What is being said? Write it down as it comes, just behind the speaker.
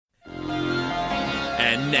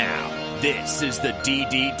And now, this is the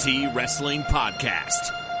DDT Wrestling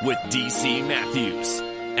Podcast with DC Matthews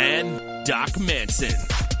and Doc Manson.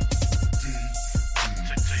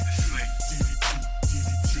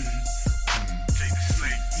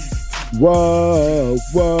 Whoa,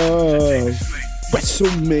 whoa,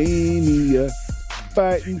 WrestleMania,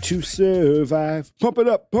 fighting to survive. Pump it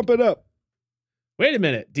up, pump it up. Wait a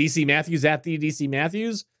minute, DC Matthews at the DC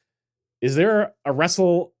Matthews? Is there a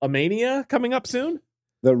WrestleMania coming up soon?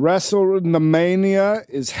 The WrestleMania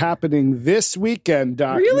is happening this weekend,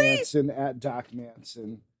 Doc Manson at Doc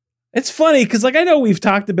Manson. It's funny, because I know we've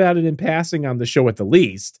talked about it in passing on the show at the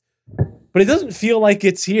least, but it doesn't feel like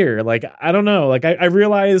it's here. I don't know. I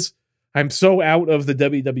realize I'm so out of the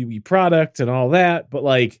WWE product and all that, but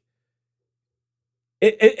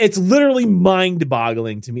it's literally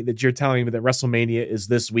mind-boggling to me that you're telling me that WrestleMania is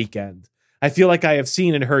this weekend. I feel like I have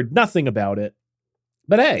seen and heard nothing about it.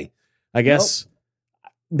 But hey, I guess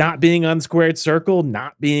not being on Squared Circle,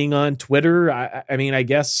 not being on Twitter, I mean, I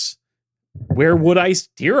guess where would I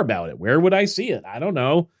hear about it? Where would I see it? I don't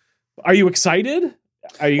know. Are you excited?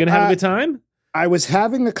 Are you going to have a good time? I was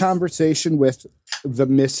having a conversation with the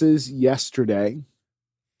missus yesterday.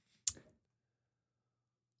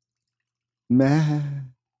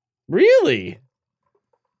 Really?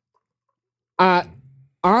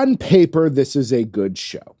 On paper, this is a good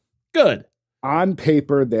show. Good. On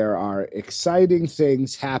paper, there are exciting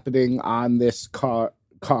things happening on this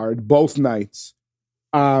card both nights.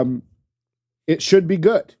 It should be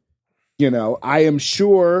good. I am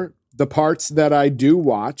sure the parts that I do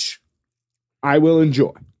watch, I will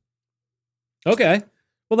enjoy. Okay.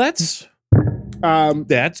 Well, that's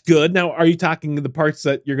good. Now, are you talking the parts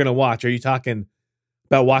that you're going to watch? Are you talking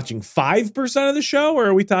about watching 5% of the show, or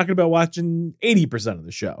are we talking about watching 80% of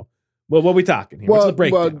the show? Well, what are we talking here? What's the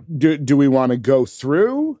breakdown? Do we want to go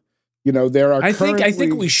through? There are. I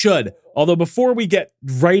think we should. Although before we get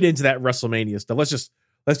right into that WrestleMania stuff,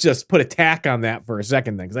 let's just put a tack on that for a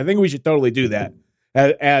second, then, because I think we should totally do that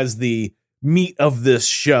as the meat of this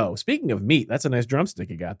show. Speaking of meat, that's a nice drumstick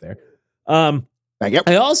you got there.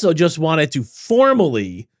 I also just wanted to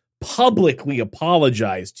formally, publicly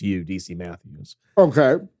apologize to you, DC Matthews.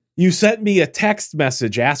 Okay. You sent me a text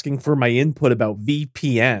message asking for my input about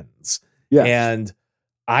VPNs. Yes. And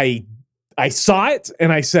I saw it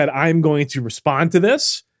and I said, I'm going to respond to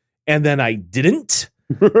this. And then I didn't.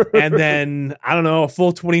 And then, I don't know, a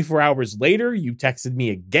full 24 hours later, you texted me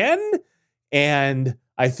again. And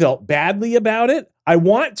I felt badly about it. I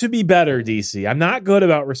want to be better, DC. I'm not good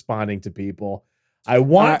about responding to people. I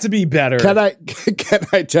want to be better. Can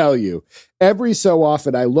I tell you, every so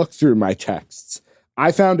often I look through my texts.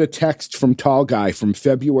 I found a text from Tall Guy from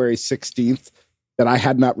February 16th that I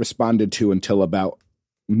had not responded to until about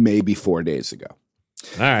maybe 4 days ago.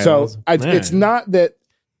 All right. So it's not that,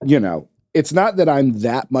 it's not that I'm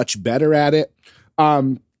that much better at it.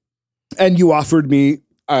 And you offered me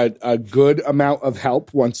a good amount of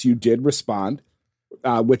help once you did respond.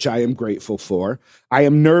 Which I am grateful for. I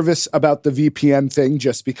am nervous about the VPN thing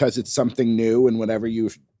just because it's something new, and whenever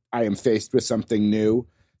I am faced with something new,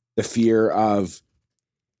 the fear of,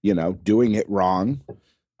 doing it wrong.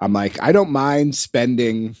 I'm like, I don't mind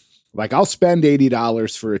spending, I'll spend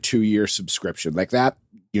 $80 for a 2-year subscription like that.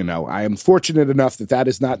 I am fortunate enough that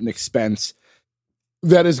is not an expense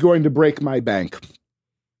that is going to break my bank.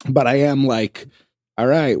 But I am like, all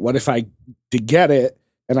right, what if I to get it?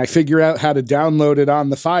 And I figure out how to download it on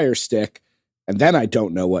the Fire Stick, and then I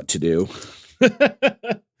don't know what to do.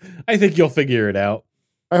 I think you'll figure it out.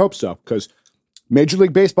 I hope so, because Major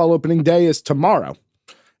League Baseball opening day is tomorrow,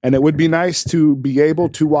 and it would be nice to be able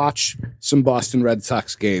to watch some Boston Red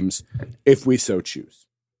Sox games if we so choose.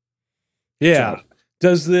 Yeah.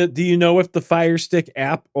 So, do you know if the Fire Stick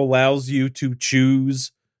app allows you to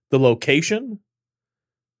choose the location?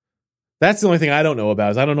 That's the only thing I don't know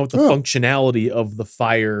about. I don't know what the functionality of the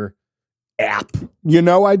Fire app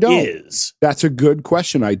I don't. is. That's a good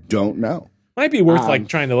question. I don't know. Might be worth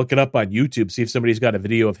trying to look it up on YouTube, see if somebody's got a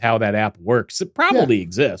video of how that app works. It probably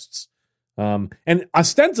exists. And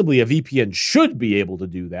ostensibly a VPN should be able to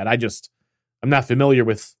do that. I'm not familiar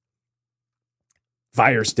with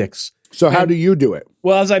Fire Sticks. So how do you do it?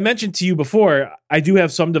 Well, as I mentioned to you before, I do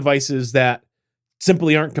have some devices that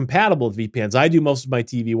simply aren't compatible with VPNs. I do most of my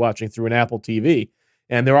TV watching through an Apple TV,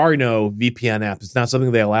 and there are no VPN apps. It's not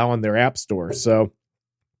something they allow on their app store. So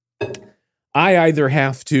I either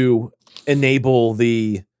have to enable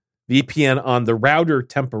the VPN on the router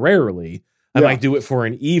temporarily. I might do it for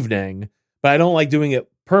an evening, but I don't like doing it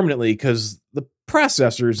permanently because the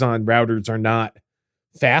processors on routers are not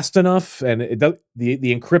fast enough, and the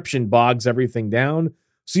encryption bogs everything down.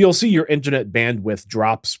 So you'll see your internet bandwidth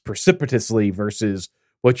drops precipitously versus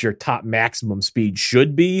what your top maximum speed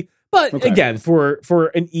should be. But again,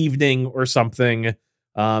 for an evening or something,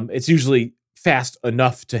 it's usually fast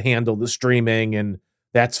enough to handle the streaming, and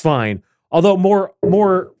that's fine. Although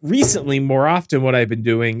more recently, more often, what I've been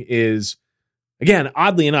doing is, again,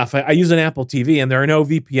 oddly enough, I use an Apple TV, and there are no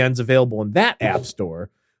VPNs available in that app store,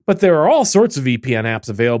 but there are all sorts of VPN apps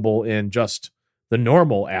available in just the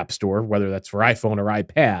normal app store, whether that's for iPhone or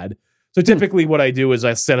iPad. So typically what I do is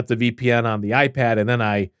I set up the VPN on the iPad, and then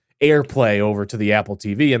I AirPlay over to the Apple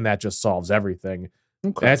TV, and that just solves everything.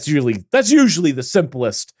 Okay. That's usually the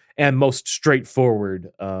simplest and most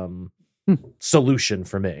straightforward solution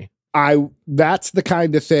for me. That's the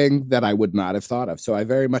kind of thing that I would not have thought of. So I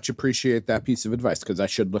very much appreciate that piece of advice, because I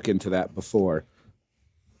should look into that before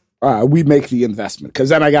we make the investment. Because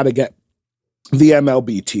then I got to get the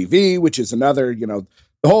MLB TV, which is another, the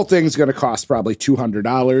whole thing's going to cost probably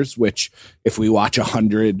 $200, which if we watch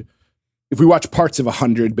parts of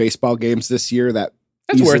 100 baseball games this year, that's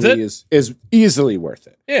worth it. Is easily worth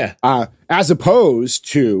it. Yeah. As opposed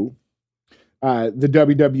to the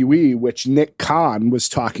WWE, which Nick Khan was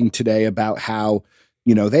talking today about how,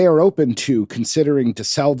 they are open to considering to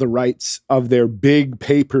sell the rights of their big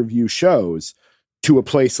pay-per-view shows to a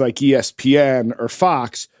place like ESPN or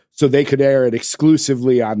Fox, so they could air it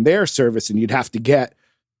exclusively on their service, and you'd have to get,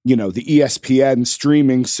 the ESPN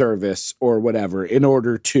streaming service or whatever in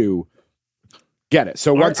order to get it.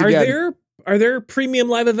 So once again, are there premium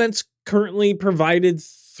live events currently provided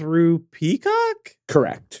through Peacock?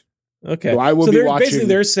 Correct. Okay. So I will be watching. Basically,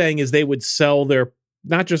 they're saying is they would sell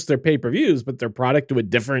not just their pay-per-views, but their product to a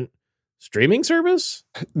different streaming service?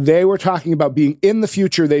 They were talking about being in the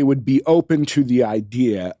future, they would be open to the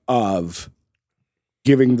idea of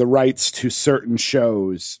giving the rights to certain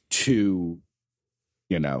shows to,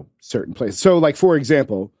 certain places. So, like, for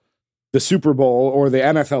example, the Super Bowl or the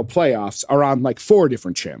NFL playoffs are on like 4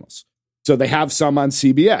 different channels. So they have some on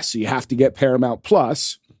CBS. So you have to get Paramount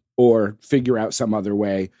Plus or figure out some other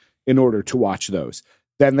way in order to watch those.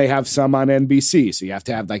 Then they have some on NBC. So you have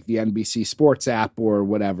to have like the NBC Sports app or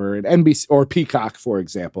whatever, and NBC or Peacock, for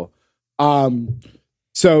example.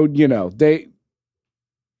 So,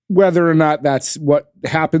 whether or not that's what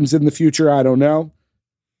happens in the future, I don't know.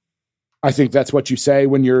 I think that's what you say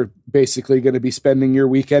when you're basically going to be spending your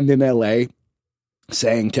weekend in LA,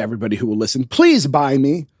 saying to everybody who will listen, please buy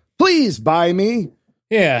me. Please buy me.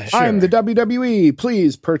 Yeah, sure. I'm the WWE.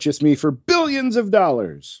 Please purchase me for billions of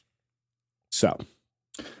dollars. So,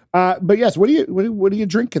 but yes, what are you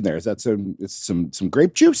drinking there? Is that some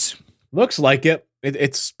grape juice? Looks like it.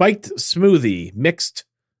 It's spiked smoothie, mixed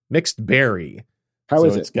berry. How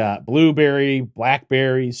is it? It's got blueberry,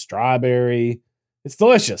 blackberry, strawberry. It's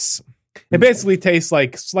delicious. It basically tastes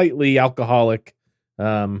like slightly alcoholic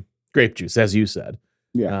grape juice, as you said.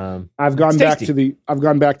 Yeah, I've gone back to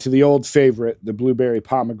the old favorite, the blueberry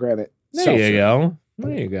pomegranate. There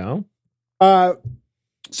you go.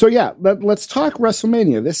 So yeah, let's talk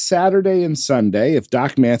WrestleMania this Saturday and Sunday. If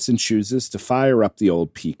Doc Manson chooses to fire up the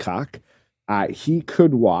old Peacock, he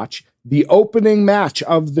could watch the opening match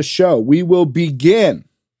of the show. We will begin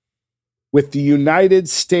with the United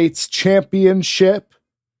States Championship.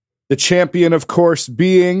 The champion, of course,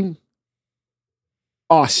 being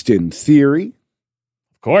Austin Theory.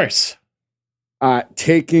 Of course.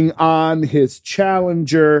 Taking on his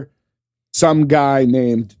challenger, some guy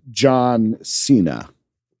named John Cena.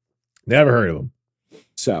 Never heard of him.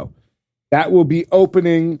 So that will be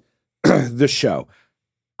opening the show.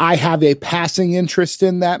 I have a passing interest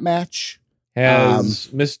in that match. Has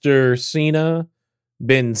Mr. Cena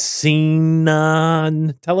been seen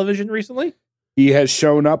on television recently? He has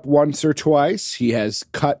shown up once or twice. He has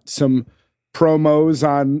cut some promos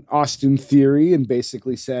on Austin Theory and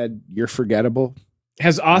basically said, you're forgettable.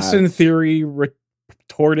 Has Austin Theory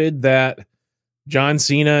retorted that John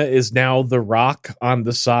Cena is now The Rock on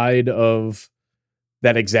the side of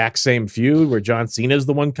that exact same feud where John Cena is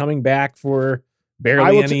the one coming back for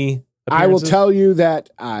barely any I will tell you that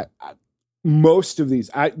most of these,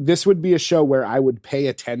 this would be a show where I would pay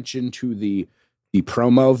attention to the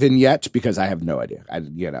promo vignette because I have no idea.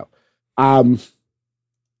 I'm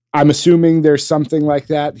assuming there's something like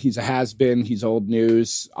that. He's a has-been. He's old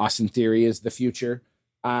news. Austin Theory is the future.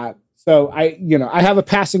 So I have a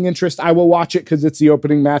passing interest. I will watch it because it's the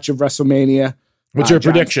opening match of WrestleMania. What's your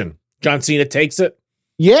prediction? John Cena takes it?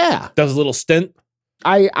 Yeah. Does a little stint?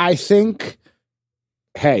 I think,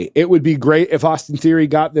 hey, it would be great if Austin Theory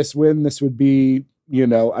got this win. This would be,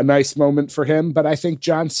 a nice moment for him. But I think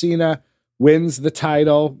John Cena wins the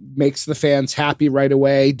title, makes the fans happy right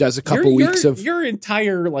away, does a couple weeks of... Your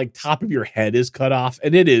entire, like, top of your head is cut off,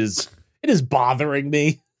 and it is bothering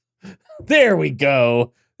me. There we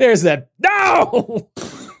go. There's that... No!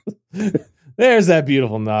 There's that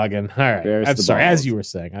beautiful noggin. All right. I'm sorry, as you were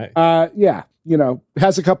saying. Yeah,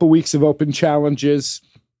 has a couple weeks of open challenges,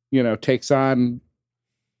 takes on,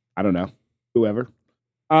 I don't know, whoever.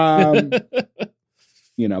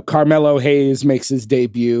 Carmelo Hayes makes his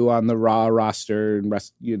debut on the Raw roster, and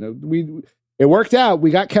it worked out.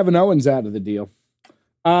 We got Kevin Owens out of the deal.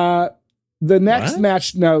 The next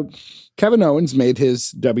match, Kevin Owens made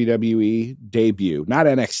his WWE debut, not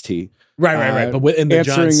NXT. Right. But in the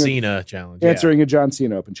John Cena challenge. Answering a John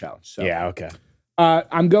Cena open challenge. So, yeah, okay.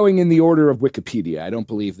 I'm going in the order of Wikipedia. I don't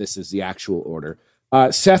believe this is the actual order.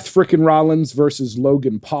 Seth frickin' Rollins versus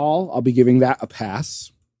Logan Paul. I'll be giving that a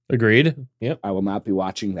pass. Agreed. Yep. I will not be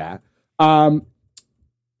watching that.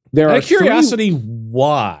 There are curiosity,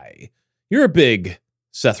 why? You're a big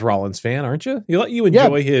Seth Rollins fan, aren't you? You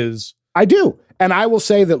enjoy his... I do. And I will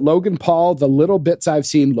say that Logan Paul, the little bits I've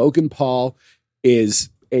seen, Logan Paul is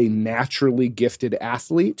a naturally gifted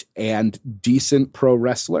athlete and decent pro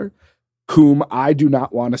wrestler whom I do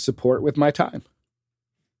not want to support with my time.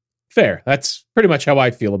 Fair. That's pretty much how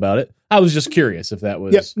I feel about it. I was just curious if that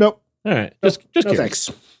was... Yep. Nope. All right. Just curious.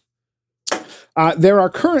 Thanks. There are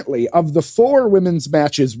currently, of the 4 women's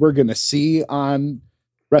matches we're going to see on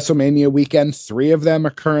WrestleMania weekend, 3 of them are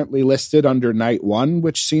currently listed under night 1,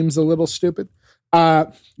 which seems a little stupid.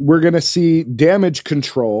 We're going to see Damage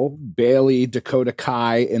Control, Bayley, Dakota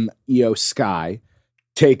Kai, and Io Sky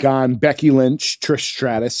take on Becky Lynch, Trish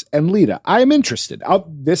Stratus, and Lita. I am interested.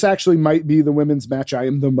 This actually might be the women's match I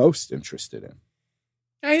am the most interested in.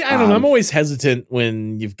 I don't know. I'm always hesitant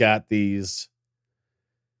when you've got these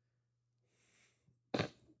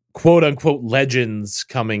quote unquote legends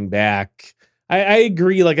coming back. I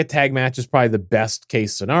agree, like a tag match is probably the best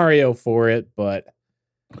case scenario for it, but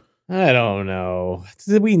I don't know.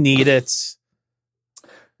 Do we need it?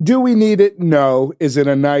 Do we need it? No. Is it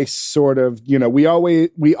a nice sort of, we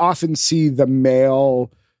often see the male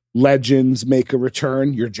legends make a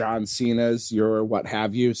return. Your John Cena's, your what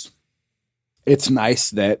have yous. It's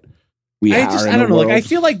nice that I don't know. Like, I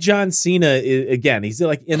feel like John Cena he's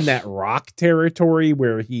like in that Rock territory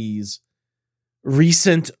where he's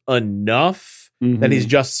recent enough that he's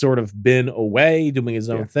just sort of been away doing his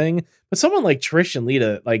own thing. But someone like Trish and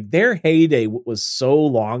Lita, like their heyday was so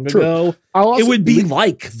long ago. It would be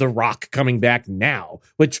like The Rock coming back now,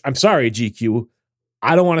 which I'm sorry, GQ,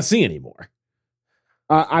 I don't want to see anymore.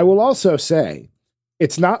 I will also say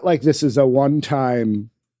it's not like this is a one-time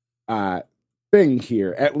thing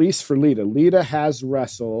here, at least for Lita. Lita has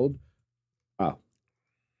wrestled. Oh,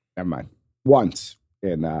 never mind. Once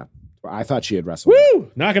in, I thought she had wrestled.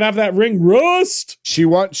 Woo! Knocking off that ring rust. She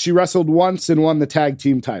wrestled once and won the tag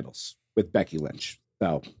team titles with Becky Lynch.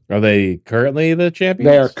 So, are they currently the champions?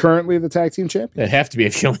 They are currently the tag team champions. They have to be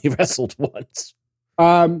if she only wrestled once.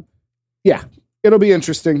 Yeah, it'll be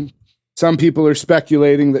interesting. Some people are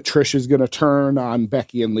speculating that Trish is going to turn on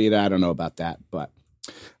Becky and Lita. I don't know about that, but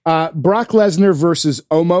Brock Lesnar versus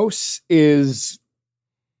Omos is,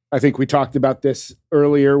 I think we talked about this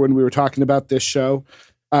earlier when we were talking about this show.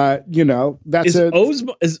 That's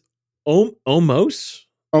Omos?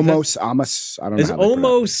 Omos, Amos. I don't know. Is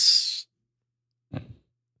Omos?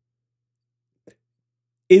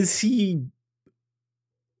 Is he?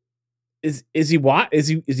 Is he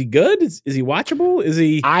good? Is he watchable? Is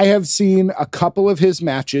he? I have seen a couple of his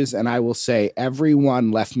matches, and I will say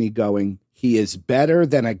everyone left me going, he is better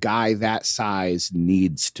than a guy that size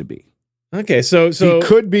needs to be. Okay, so he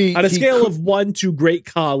could be on a scale of 1 to Great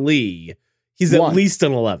Khali. He's at least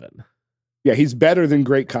an 11. Yeah, he's better than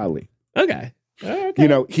Great Khali. Okay.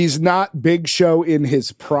 He's not Big Show in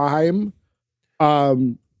his prime,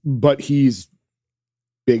 but he's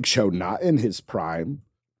Big Show not in his prime.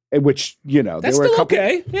 Which, that's there were still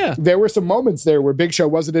okay. Yeah. There were some moments there where Big Show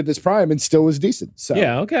wasn't in his prime and still was decent. So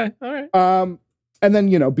yeah, okay. All right. And then,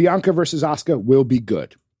 Bianca versus Asuka will be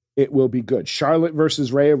good. It will be good. Charlotte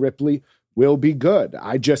versus Rhea Ripley will be good.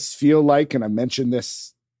 I just feel like, and I mentioned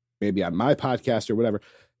this maybe on my podcast or whatever,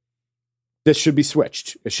 this should be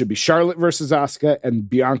switched. It should be Charlotte versus Asuka and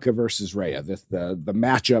Bianca versus Rhea. The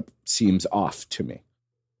matchup seems off to me,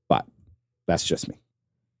 but that's just me.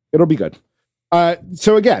 It'll be good.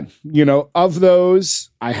 So again, of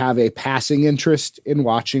those, I have a passing interest in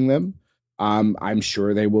watching them. I'm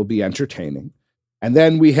sure they will be entertaining. And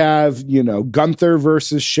then we have, Gunther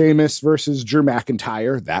versus Sheamus versus Drew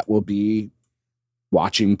McIntyre. That will be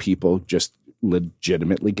watching people just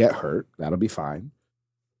legitimately get hurt. That'll be fine.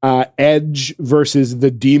 Edge versus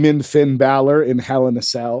the Demon Finn Balor in Hell in a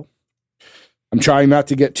Cell. I'm trying not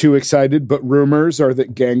to get too excited, but rumors are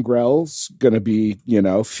that Gangrel's going to be,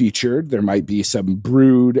 featured. There might be some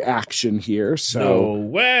brood action here. So no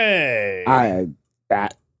way.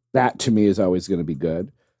 That to me is always going to be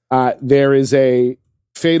good. There is a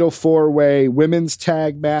Fatal 4-Way women's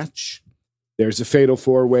tag match. There's a Fatal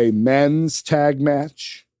 4-Way men's tag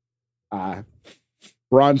match. Braun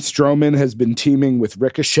Strowman has been teaming with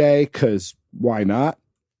Ricochet because why not?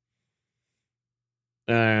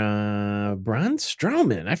 Braun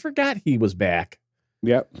Strowman. I forgot he was back.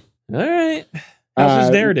 Yep. All right. How's his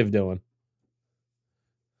narrative doing?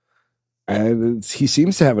 He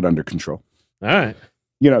seems to have it under control. All right.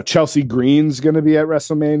 Chelsea Green's going to be at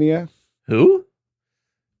WrestleMania. Who?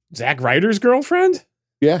 Zack Ryder's girlfriend?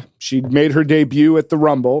 Yeah. She made her debut at the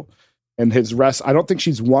Rumble. And I don't think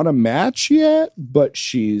she's won a match yet, but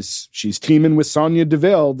she's teaming with Sonya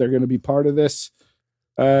Deville. They're going to be part of this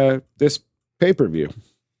pay-per-view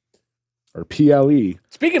or PLE.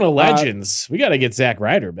 Speaking of legends, we got to get Zack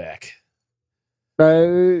Ryder back.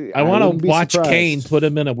 I want to watch Kane put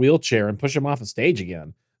him in a wheelchair and push him off a stage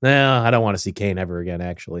again. No, I don't want to see Kane ever again,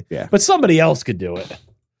 actually. Yeah. But somebody else could do it.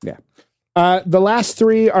 Yeah. The last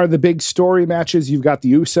three are the big story matches. You've got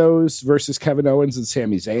the Usos versus Kevin Owens and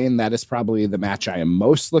Sami Zayn. That is probably the match I am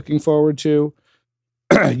most looking forward to.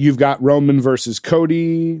 You've got Roman versus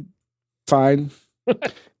Cody. Fine.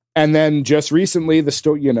 And then just recently,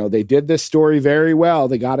 they did this story very well.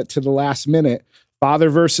 They got it to the last minute. Father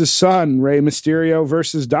versus son, Rey Mysterio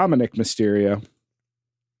versus Dominic Mysterio.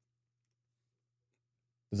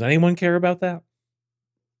 Does anyone care about that?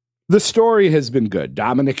 The story has been good.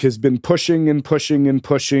 Dominic has been pushing and pushing and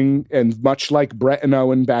pushing. And much like Brett and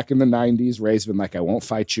Owen back in the 90s, Ray's been like, I won't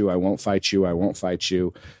fight you. I won't fight you. I won't fight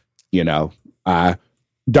you.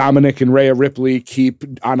 Dominic and Rhea Ripley keep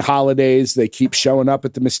on holidays. They keep showing up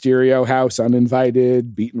at the Mysterio house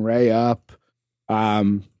uninvited, beating Ray up.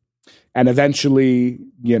 And eventually,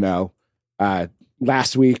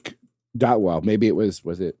 last week, maybe was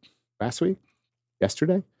it last week?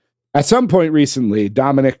 Yesterday? At some point recently,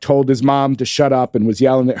 Dominic told his mom to shut up and was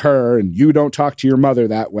yelling at her, and you don't talk to your mother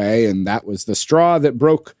that way. And that was the straw that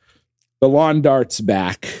broke the lawn dart's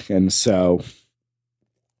back. And so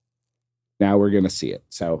now we're going to see it.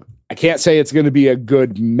 So I can't say it's going to be a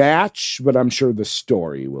good match, but I'm sure the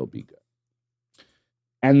story will be good.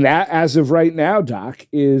 And that, as of right now, Doc,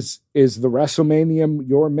 is the WrestleMania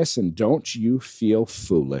you're missing. Don't you feel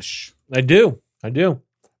foolish? I do.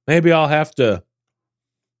 Maybe I'll have to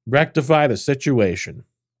rectify the situation.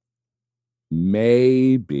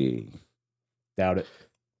 Maybe. Doubt it.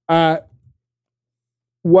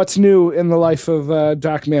 What's new in the life of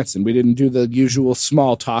Doc Manson? We didn't do the usual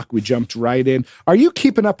small talk. We jumped right in. Are you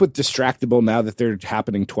keeping up with Distractable now that they're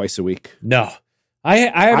happening twice a week? No. I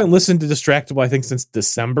haven't listened to Distractable, I think, since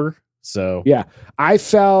December. So yeah, I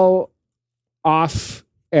fell off,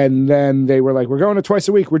 and then they were like, we're going to twice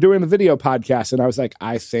a week. We're doing a video podcast. And I was like,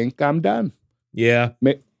 I think I'm done. Yeah.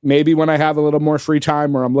 Maybe when I have a little more free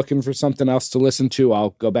time or I'm looking for something else to listen to, I'll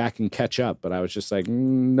go back and catch up. But I was just like,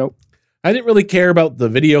 nope. I didn't really care about the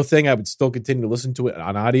video thing. I would still continue to listen to it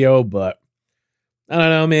on audio, but I don't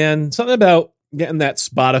know, man. Something about getting that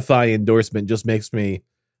Spotify endorsement just makes me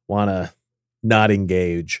want to not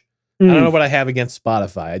engage. I don't know what I have against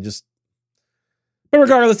Spotify. But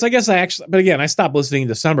regardless, I guess but again, I stopped listening in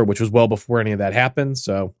December, which was well before any of that happened.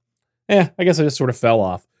 So I guess I just sort of fell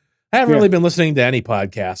off. I haven't really been listening to any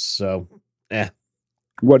podcasts, so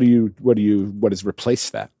What has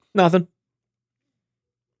replaced that? Nothing.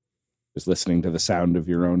 Just listening to the sound of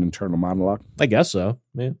your own internal monologue? I guess so,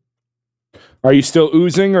 man. Are you still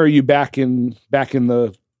oozing, or are you back in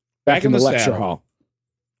the lecture saddle. hall?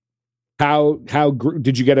 How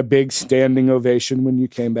did you get a big standing ovation when you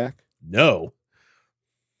came back? No.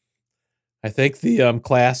 I think the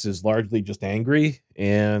class is largely just angry,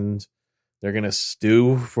 and they're going to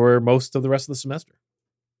stew for most of the rest of the semester.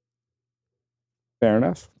 Fair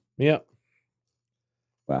enough. Yeah.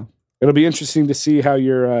 Wow. It'll be interesting to see how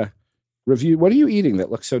your review. What are you eating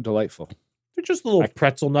that looks so delightful? They're just little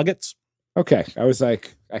pretzel nuggets. Okay. I was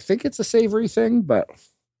like, I think it's a savory thing, but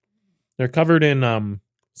they're covered in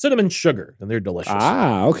cinnamon sugar, and they're delicious.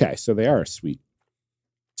 Ah, okay. So they are a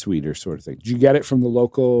sweeter sort of thing. Did you get it from the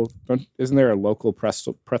local? Isn't there a local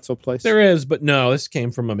pretzel place? There is, but no, this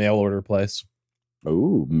came from a mail order place.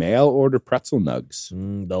 Ooh, mail order pretzel nugs.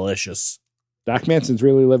 Delicious. Doc Manson's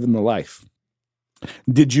really living the life.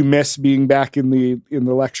 Did you miss being back in the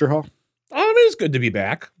lecture hall? It is good to be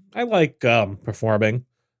back. I like performing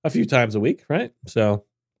a few times a week, right? So,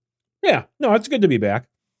 yeah, no, it's good to be back.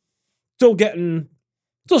 Still getting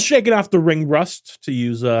Still shaking off the ring rust, to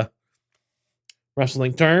use a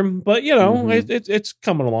wrestling term, but it's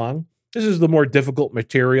coming along. This is the more difficult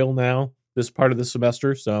material now, this part of the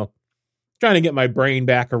semester, so trying to get my brain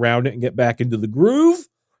back around it and get back into the groove.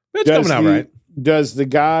 It's coming out right. Does the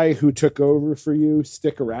guy who took over for you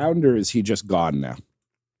stick around, or is he just gone now?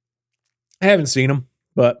 I haven't seen him,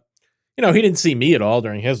 but he didn't see me at all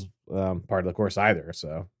during his part of the course either,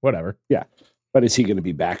 so whatever. Yeah. But is he going to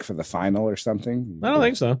be back for the final or something? I don't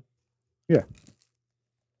think so. Yeah.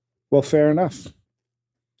 Well, fair enough.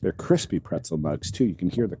 They're crispy pretzel mugs, too. You can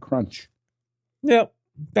hear the crunch. Yep.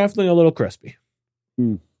 Definitely a little crispy.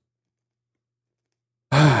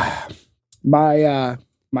 My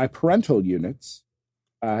parental units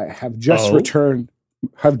have just returned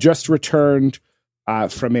from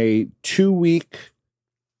a 2-week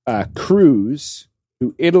cruise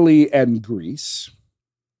to Italy and Greece.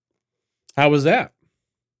 How was that?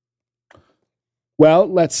 Well,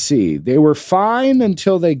 let's see. They were fine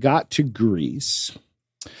until they got to Greece.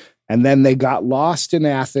 And then they got lost in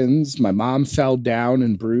Athens. My mom fell down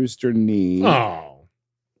and bruised her knee. Oh.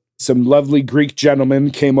 Some lovely Greek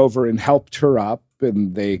gentlemen came over and helped her up,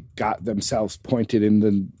 and they got themselves pointed in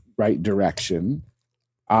the right direction.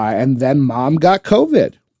 And then Mom got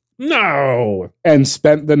COVID. No. And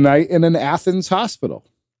spent the night in an Athens hospital.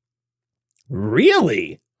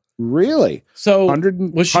 Really? Really? So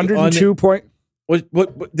 102 point.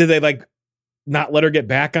 What did they not let her get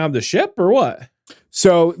back on the ship or what?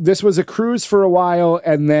 So this was a cruise for a while,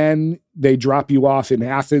 and then they drop you off in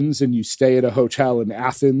Athens, and you stay at a hotel in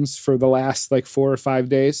Athens for the last 4 or 5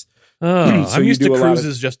 days. Oh, So I'm you used to do a lot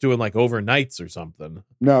cruises just doing overnights or something.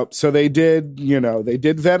 No, so they did, they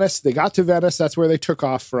did Venice. They got to Venice. That's where they took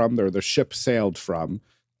off from, or the ship sailed from.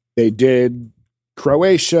 They did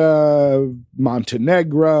Croatia,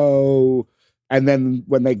 Montenegro, and then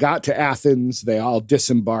when they got to Athens, they all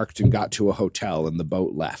disembarked and got to a hotel, and the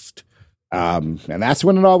boat left. And that's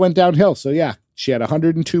when it all went downhill. So yeah, she had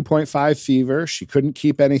 102.5 fever. She couldn't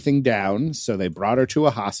keep anything down. So they brought her to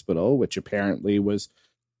a hospital, which apparently was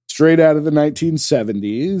straight out of the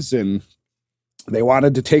 1970s. And they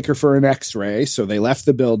wanted to take her for an x-ray. So they left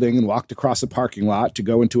the building and walked across a parking lot to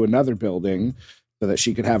go into another building so that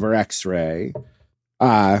she could have her x-ray.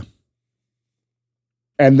 And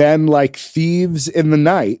then like thieves in the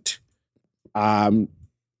night,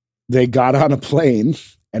 they got on a plane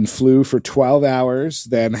and flew for 12 hours,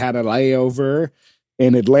 then had a layover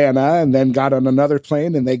in Atlanta, and then got on another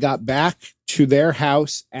plane, and they got back to their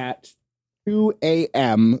house at 2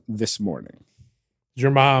 a.m. this morning. Is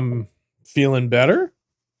your mom feeling better?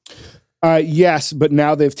 Yes, but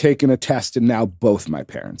now they've taken a test, and now both my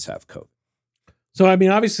parents have COVID. So, I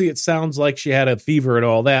mean, obviously it sounds like she had a fever and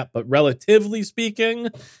all that, but relatively speaking,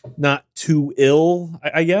 not too ill,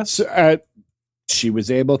 I guess. She was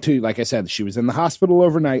able to, like I said, she was in the hospital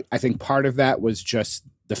overnight. I think part of that was just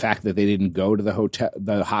the fact that they didn't go to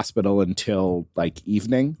the hospital until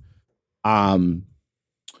evening. And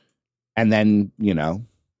then,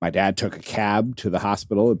 my dad took a cab to the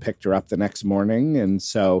hospital and picked her up the next morning. And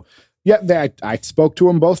so, yeah, I spoke to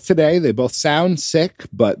them both today. They both sound sick,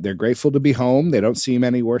 but they're grateful to be home. They don't seem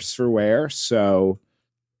any worse for wear. So,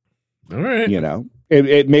 all right.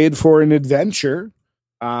 It made for an adventure.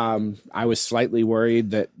 I was slightly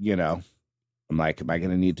worried that, I'm like, am I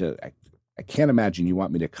going to need to, I can't imagine you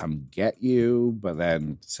want me to come get you. But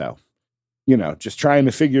then, so, just trying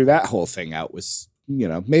to figure that whole thing out was,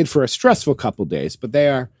 made for a stressful couple days, but they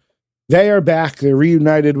are back. They're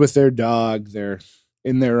reunited with their dog. They're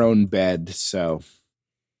in their own bed. So.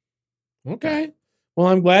 Okay. Well,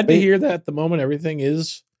 I'm glad to hear that at the moment everything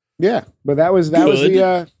is. Yeah. But that was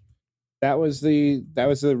the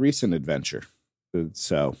recent adventure.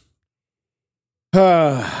 So,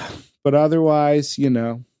 but otherwise,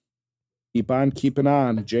 keep on keeping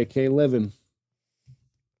on. JK living.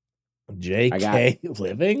 JK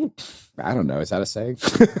living? I don't know. Is that a saying?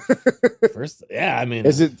 First, yeah. I mean,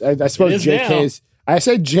 is it? I suppose JK's. Now. I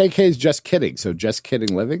said JK's just kidding. So just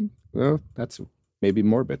kidding living. Well, that's maybe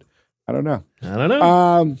morbid. I don't know.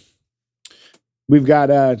 We've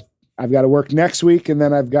got I've got to work next week, and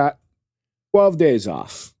then I've got 12 days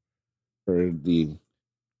off for the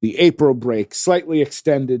April break, slightly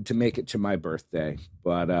extended to make it to my birthday,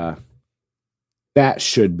 but that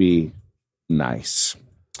should be nice.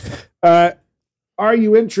 Are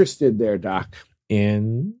you interested there, Doc?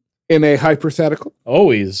 In a hypothetical?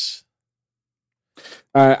 Always.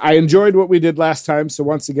 I enjoyed what we did last time, so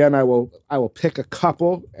once again, I will pick a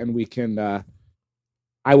couple, and we can.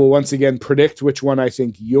 I will once again predict which one I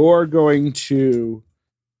think you're going to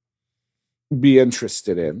be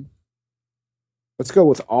interested in. Let's go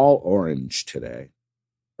with all orange today.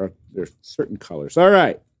 or there's certain colors. All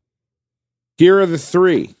right. Here are the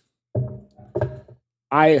three.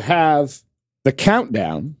 I have the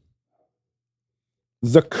Countdown,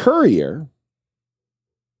 the Courier,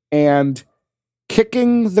 and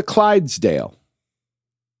Kicking the Clydesdale.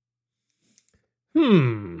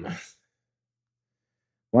 Once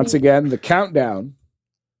again, the Countdown,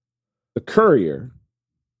 the Courier,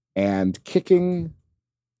 and Kicking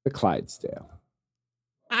the Clydesdale.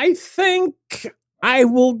 I think I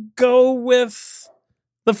will go with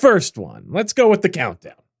the first one. Let's go with the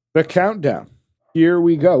Countdown. The Countdown. Here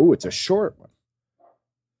we go. Ooh, it's a short one.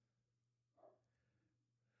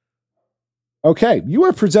 Okay, you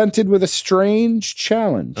are presented with a strange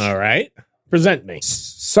challenge. All right. Present me.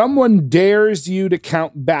 Someone dares you to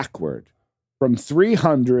count backward from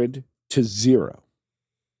 300 to 0.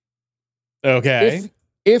 Okay.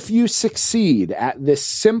 If you succeed at this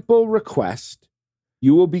simple request,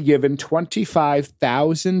 you will be given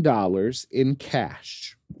 $25,000 in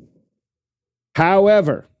cash.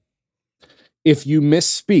 However, if you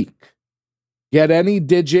misspeak, get any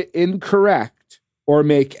digit incorrect, or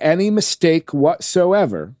make any mistake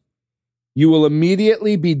whatsoever, you will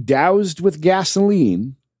immediately be doused with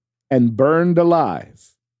gasoline and burned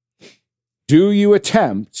alive. Do you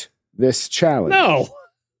attempt this challenge? No.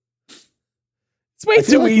 It's way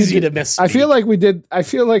too easy to misspeak. I feel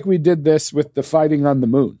like we did this with the fighting on the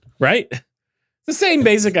moon. Right? It's the same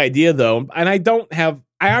basic idea though, and I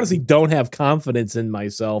honestly don't have confidence in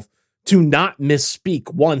myself to not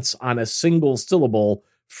misspeak once on a single syllable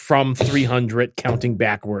from 300 counting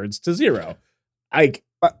backwards to 0. I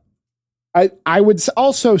would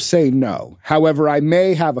also say no. However, I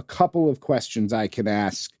may have a couple of questions I can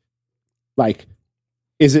ask. Like,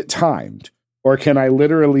 is it timed? Or can I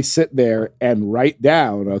literally sit there and write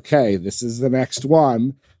down, okay, this is the next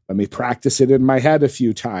one. Let me practice it in my head a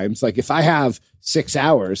few times. Like, if I have 6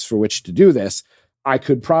 hours for which to do this, I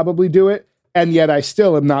could probably do it. And yet I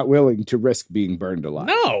still am not willing to risk being burned alive.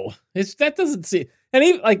 No, that doesn't seem. And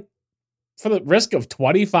even like for the risk of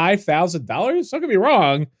 $25,000, don't get me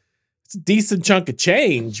wrong, it's a decent chunk of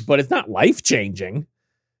change, but it's not life changing.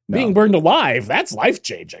 No. Being burned alive, that's life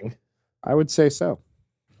changing. I would say so.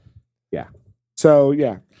 Yeah. So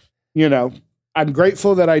yeah, I'm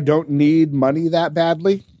grateful that I don't need money that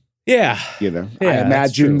badly. Yeah. I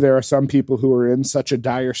imagine there are some people who are in such a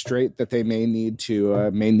dire strait that they may need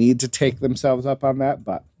to take themselves up on that.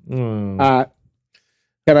 But can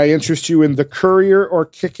I interest you in the Courier or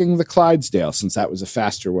Kicking the Clydesdale, since that was a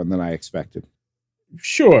faster one than I expected?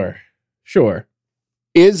 Sure.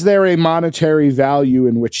 Is there a monetary value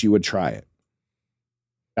in which you would try it?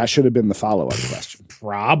 That should have been the follow-up question.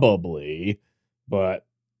 Probably, but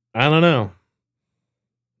I don't know.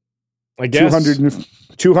 I guess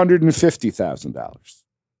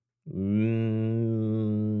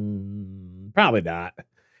 $250,000. Probably not.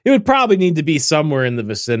 It would probably need to be somewhere in the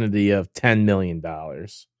vicinity of $10 million.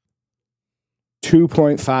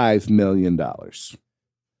 $2.5 million.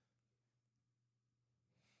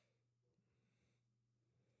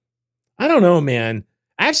 I don't know, man.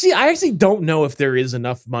 I actually don't know if there is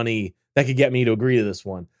enough money that could get me to agree to this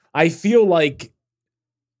one. I feel like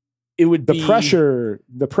it would be...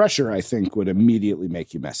 The pressure, I think, would immediately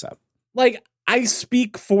make you mess up. Like, I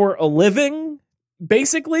speak for a living,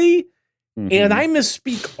 basically, and I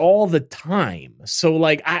misspeak all the time. So,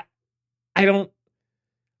 like, I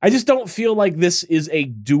just don't feel like this is a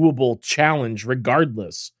doable challenge,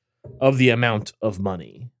 regardless of the amount of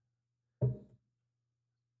money.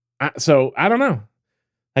 So, I don't know.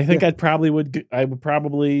 I think I'd probably refuse. I would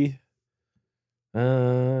probably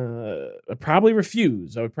err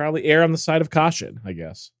on the side of caution, I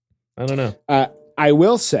guess. I don't know. I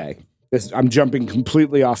will say this. I'm jumping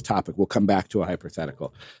completely off topic. We'll come back to a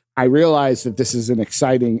hypothetical. I realize that this is an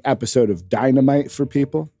exciting episode of Dynamite for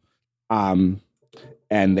people. And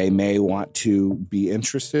they may want to be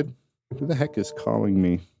interested. Who the heck is calling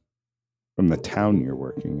me from the town you're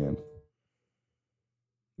working in?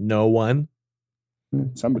 No one.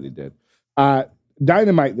 Somebody did.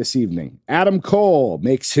 Dynamite this evening. Adam Cole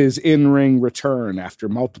makes his in-ring return after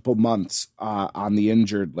multiple months on the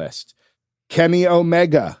injured list. Kenny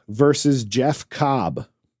Omega versus Jeff Cobb.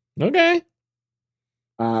 Okay.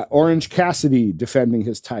 Orange Cassidy defending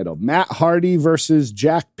his title. Matt Hardy versus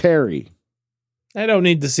Jack Perry. I don't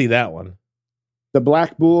need to see that one. The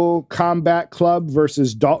Black Bull Combat Club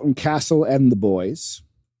versus Dalton Castle and the Boys.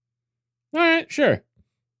 All right, sure.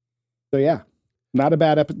 So yeah. Not a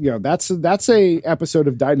bad episode. That's a episode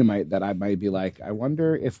of Dynamite that I might be like, I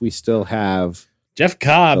wonder if we still have Jeff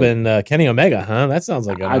Cobb and Kenny Omega, huh? That sounds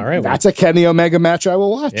like an all right one. That's a Kenny Omega match I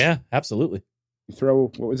will watch. Yeah, absolutely. You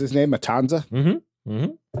throw, what was his name? Matanza? Mm-hmm.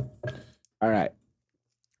 Mm-hmm. All right.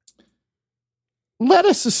 Let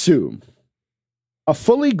us assume a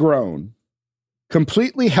fully grown,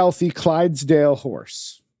 completely healthy Clydesdale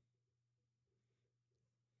horse.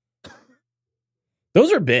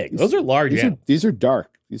 Those are big. Those are large. These are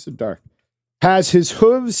dark. These are dark. Has his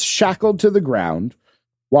hooves shackled to the ground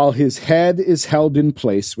while his head is held in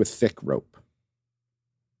place with thick rope.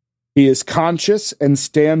 He is conscious and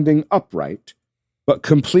standing upright, but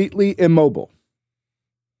completely immobile.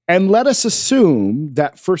 And let us assume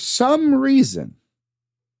that for some reason,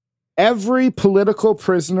 every political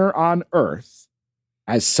prisoner on earth,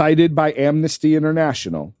 as cited by Amnesty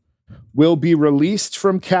International, will be released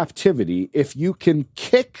from captivity if you can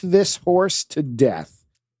kick this horse to death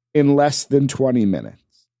in less than 20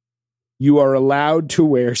 minutes. You are allowed to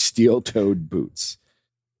wear steel-toed boots.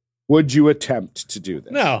 Would you attempt to do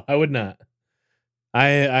this? No, I would not. I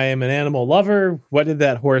am an animal lover. What did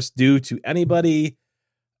that horse do to anybody?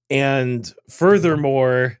 And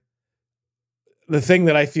furthermore, the thing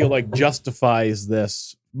that I feel like justifies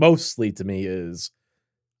this mostly to me is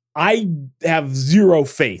I have zero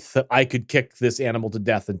faith that I could kick this animal to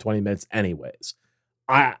death in 20 minutes anyways.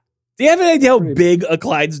 Do you have any idea how big a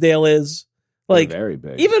Clydesdale is? Like, they're very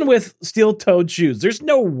big. Even with steel-toed shoes, there's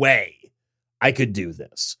no way I could do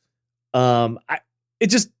this.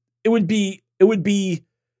 It would be an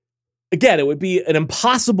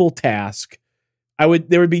impossible task.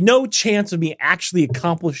 There would be no chance of me actually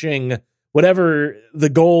accomplishing whatever the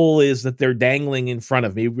goal is that they're dangling in front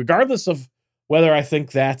of me, regardless of whether I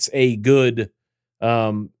think that's a good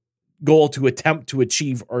goal to attempt to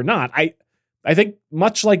achieve or not. I think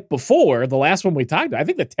much like before, the last one we talked about, I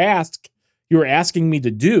think the task you were asking me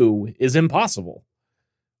to do is impossible.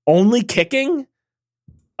 Only kicking?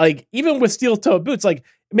 Like, even with steel-toed boots, like,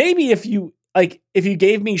 maybe if you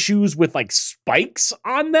gave me shoes with, like, spikes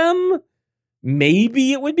on them,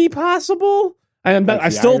 maybe it would be possible. I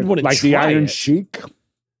still wouldn't like try the Iron it. Sheik.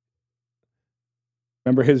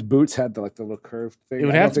 Remember his boots had the little curved thing? It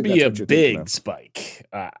would have to be a big spike.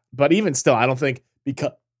 But even still, I don't think,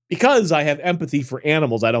 because I have empathy for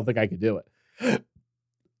animals, I don't think I could do it.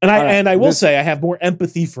 And I will say I have more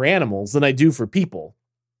empathy for animals than I do for people.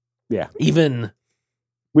 Yeah.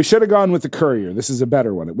 We should have gone with the courier. This is a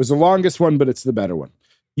better one. It was the longest one, but it's the better one.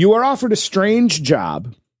 You are offered a strange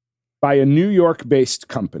job by a New York-based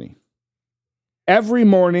company. Every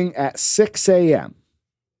morning at 6 a.m.,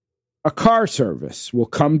 a car service will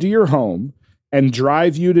come to your home and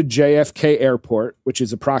drive you to JFK Airport, which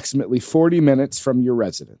is approximately 40 minutes from your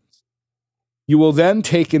residence. You will then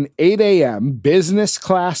take an 8 a.m. business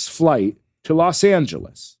class flight to Los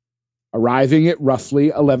Angeles, arriving at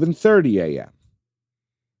roughly 11:30 a.m.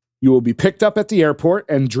 You will be picked up at the airport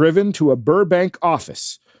and driven to a Burbank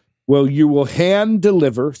office, where you will hand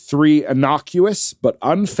deliver 3 innocuous but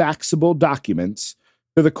unfaxable documents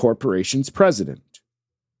to the corporation's president.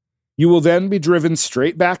 You will then be driven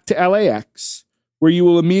straight back to LAX, where you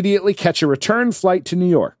will immediately catch a return flight to New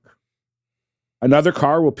York. Another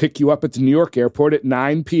car will pick you up at the New York airport at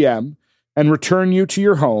 9 p.m. and return you to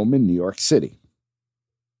your home in New York City.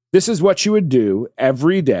 This is what you would do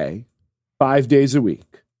every day, 5 days a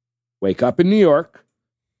week. Wake up in New York,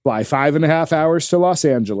 fly 5.5 hours to Los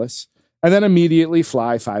Angeles, and then immediately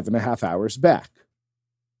fly 5.5 hours back.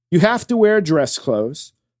 You have to wear dress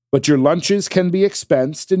clothes, but your lunches can be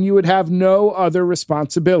expensed and you would have no other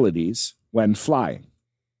responsibilities when flying.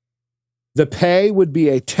 The pay would be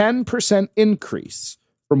a 10% increase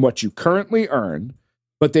from what you currently earn,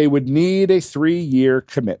 but they would need a 3-year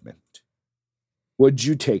commitment. Would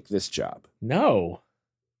you take this job? No.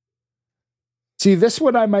 See, this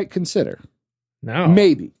one I might consider. No.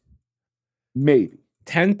 Maybe.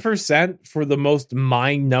 10% for the most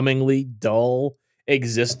mind-numbingly dull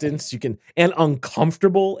existence and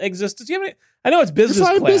uncomfortable existence. I know it's business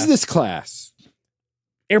class. Business class.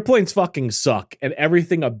 Airplanes fucking suck, and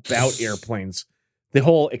everything about airplanes, the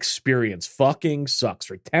whole experience fucking sucks.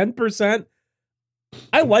 For 10%,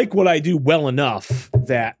 I like what I do well enough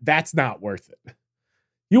that that's not worth it.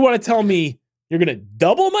 You want to tell me you're going to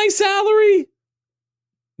double my salary?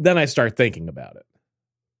 Then I start thinking about it.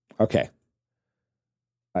 Okay.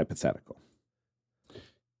 Hypothetical.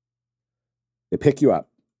 They pick you up.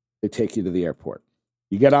 They take you to the airport.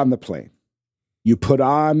 You get on the plane. You put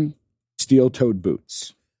on steel-toed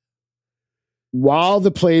boots. While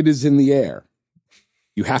the plane is in the air,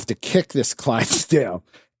 you have to kick this Clydesdale.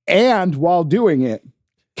 And while doing it,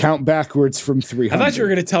 count backwards from 300. I thought you were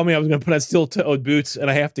going to tell me I was going to put on steel-toed boots and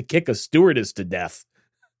I have to kick a stewardess to death.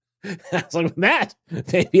 I was like, that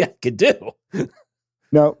maybe I could do.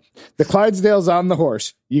 No, the Clydesdale's on the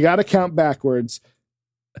horse. You got to count backwards.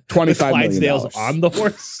 $25 million. Clydesdales on the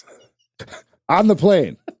horse? On the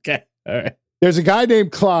plane. Okay. All right. There's a guy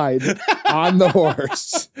named Clyde on the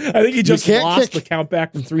horse. I think he just lost the count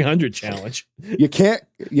back from 300 challenge. You can't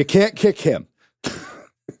kick him.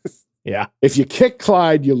 Yeah. If you kick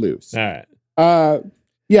Clyde, you lose. All right.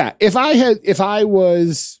 Yeah. If I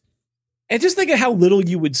was. And just think of how little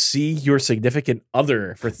you would see your significant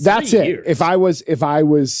other for 3 That's years. it. If I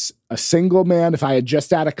was a single man, if I had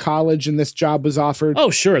just out of college and this job was offered. Oh,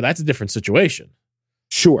 sure. That's a different situation.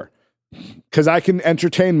 Sure. Because I can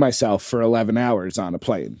entertain myself for 11 hours on a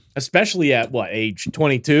plane. Especially at what, age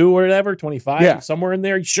 22 or whatever, 25, Yeah. somewhere in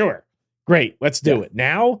there. Sure. Great. Let's do it.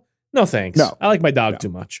 Now? No, thanks. No. I like my dog too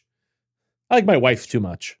much. I like my wife too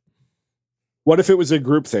much. What if it was a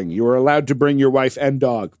group thing? You were allowed to bring your wife and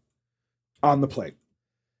dog on the plane.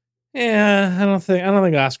 Yeah, I don't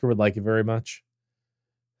think Oscar would like it very much.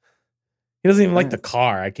 He doesn't even like the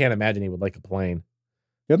car. I can't imagine he would like a plane.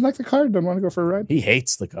 You didn't like the car? Don't want to go for a ride? He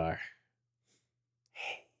hates the car.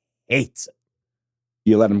 Hates it.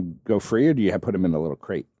 Do you let him go free, or do you put him in a little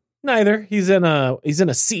crate? Neither. He's in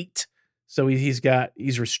a seat, so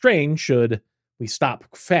he's restrained should we stop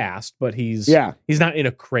fast, but he's not in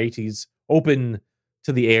a crate. He's open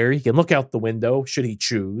to the air. He can look out the window should he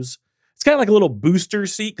choose. It's kind of like a little booster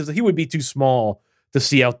seat because he would be too small to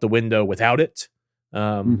see out the window without it.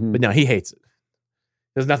 But no, he hates it.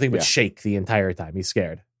 There's nothing but shake the entire time. He's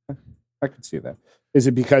scared. I could see that. Is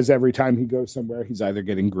it because every time he goes somewhere, he's either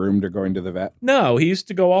getting groomed or going to the vet? No, he used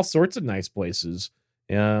to go all sorts of nice places.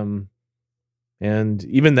 And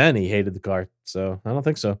even then he hated the car. So I don't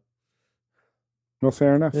think so. Well,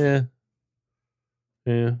 fair enough.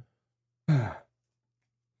 Yeah.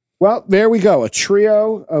 Well, there we go. A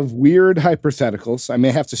trio of weird hypotheticals. I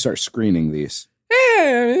may have to start screening these.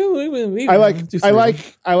 I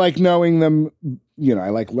like knowing them. You know, I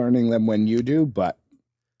like learning them when you do, but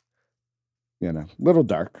little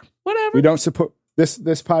dark. Whatever. We don't support this.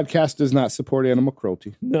 This podcast does not support animal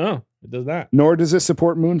cruelty. No, it does not. Nor does it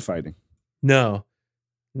support moon fighting. No.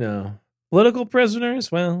 Political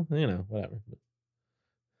prisoners? Well, whatever.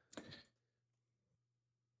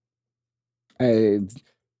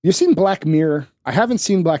 You've seen Black Mirror? I haven't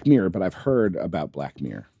seen Black Mirror, but I've heard about Black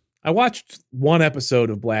Mirror. I watched one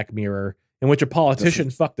episode of Black Mirror in which a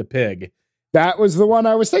politician fucked a pig. That was the one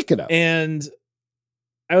I was thinking of. And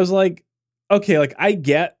I was like, okay, like I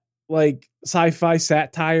get like sci-fi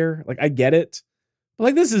satire. Like I get it. But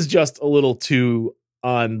like this is just a little too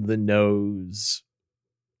on the nose.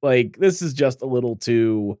 Like this is just a little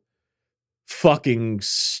too fucking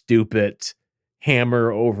stupid,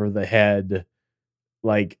 hammer over the head.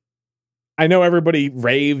 Like I know everybody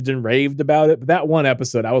raved about it, but that one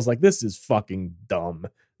episode, I was like, this is fucking dumb.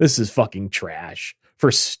 This is fucking trash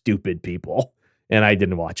for stupid people. And I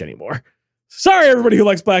didn't watch anymore. Sorry, everybody who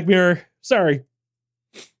likes Black Mirror. Sorry.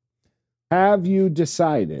 Have you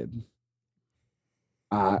decided,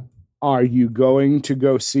 are you going to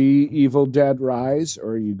go see Evil Dead Rise,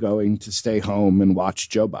 or are you going to stay home and watch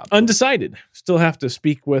Joe Bob? Undecided. Still have to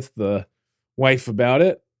speak with the wife about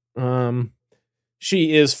it.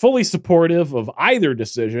 She is fully supportive of either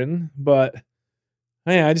decision, but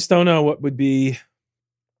I just don't know what would be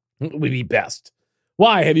best.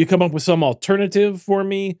 Why? Have you come up with some alternative for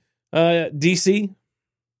me, DC?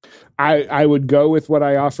 I would go with what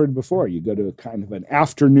I offered before. You go to a kind of an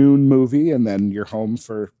afternoon movie, and then you're home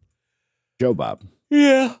for Joe Bob.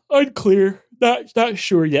 Yeah, unclear. Not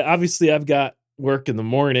sure yet. Obviously, I've got work in the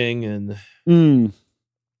morning, and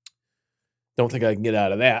don't think I can get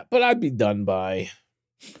out of that. But I'd be done by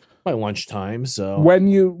lunchtime. So when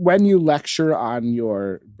you lecture on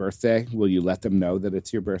your birthday, will you let them know that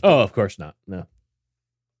it's your birthday? Oh, of course not. No.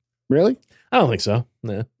 Really? I don't think so.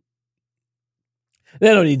 No. They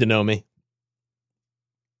don't need to know me.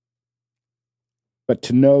 But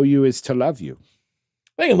to know you is to love you.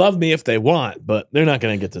 They can love me if they want, but they're not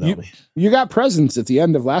going to get to know me. You got presents at the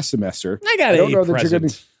end of last semester. I got a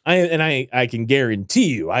present. I can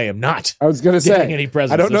guarantee you I am not. I was going to say any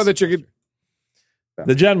presents. I don't know that you're going.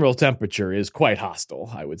 The general temperature is quite hostile,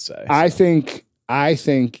 I would say. I think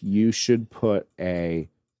you should put a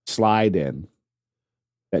slide in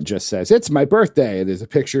that just says, "It's my birthday." It is a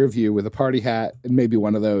picture of you with a party hat and maybe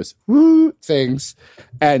one of those woo things.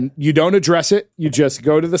 And you don't address it. You just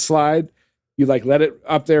go to the slide. You like let it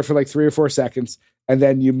up there for like 3 or 4 seconds, and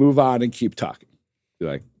then you move on and keep talking.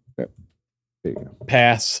 You're like, there you go.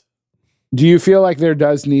 Pass. Do you feel like there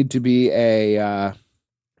does need to be a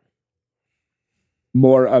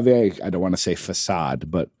more of a, I don't want to say facade,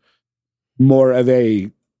 but more of a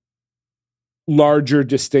larger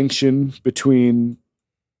distinction between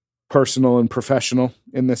personal and professional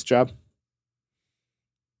in this job?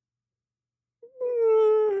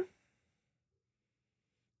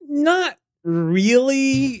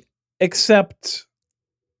 really, except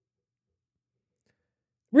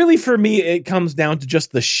really for me, it comes down to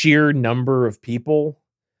just the sheer number of people.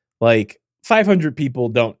 Like 500 people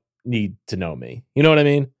don't need to know me. You know what I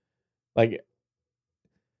mean? Like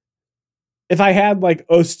if I had like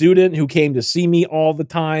a student who came to see me all the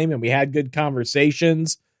time and we had good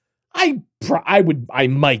conversations, I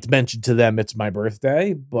might mention to them it's my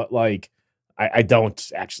birthday, but like I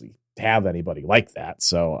don't actually have anybody like that.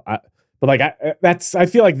 So I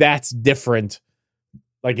feel like that's different.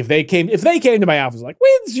 Like if they came to my office like,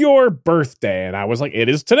 when's your birthday? And I was like, it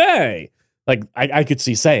is today. Like I could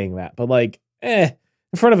see saying that, but like,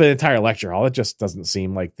 in front of an entire lecture hall, it just doesn't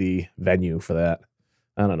seem like the venue for that.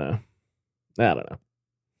 I don't know. Fair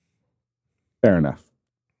enough.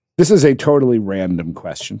 This is a totally random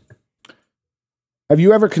question. Have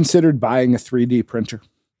you ever considered buying a 3D printer?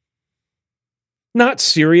 Not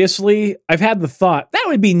seriously. I've had the thought that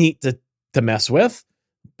would be neat to mess with,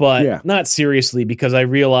 but not seriously, because I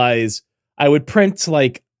realize I would print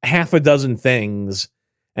like half a dozen things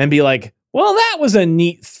and be like, well, that was a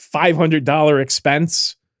neat $500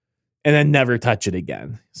 expense, and then never touch it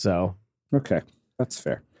again. So, okay, that's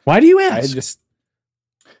fair. Why do you ask?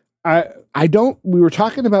 I don't, we were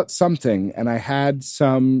talking about something and I had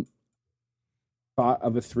some thought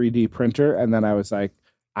of a 3D printer, and then I was like,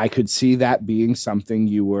 I could see that being something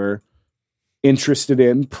you were interested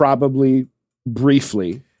in, probably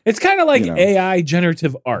briefly. It's kind of like AI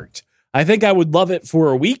generative art. I think I would love it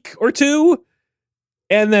for a week or two,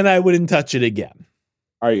 and then I wouldn't touch it again.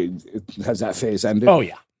 Has that phase ended? Oh,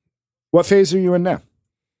 yeah. What phase are you in now?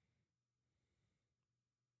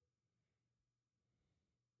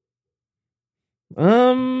 I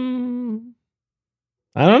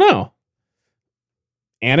don't know.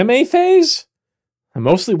 Anime phase? I'm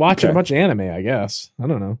mostly watching a bunch of anime, I guess. I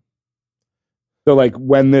don't know. So, like,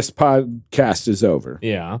 when this podcast is over,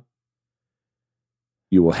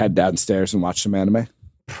 you will head downstairs and watch some anime?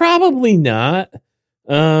 Probably not.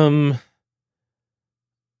 I'm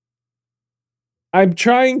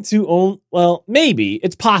trying to maybe.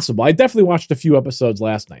 It's possible. I definitely watched a few episodes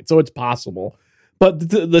last night, so it's possible. But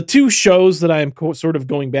the two shows that I'm sort of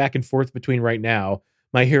going back and forth between right now,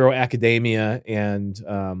 My Hero Academia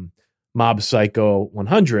and Mob Psycho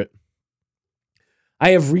 100, I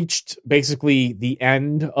have reached basically the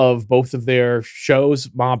end of both of their shows.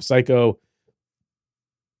 Mob Psycho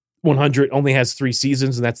 100 only has 3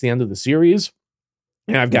 seasons, and that's the end of the series.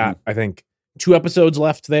 And I've got, I think, 2 episodes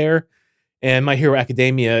left there. And My Hero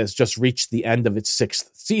Academia has just reached the end of its 6th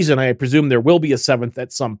season. I presume there will be a 7th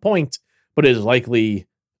at some point, but it is likely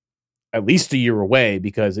at least a year away,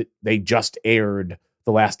 because they just aired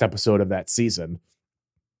the last episode of that season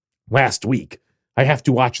last week. I have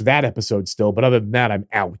to watch that episode still, but other than that, I'm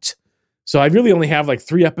out. So I really only have like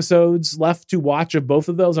 3 episodes left to watch of both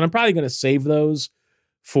of those, and I'm probably going to save those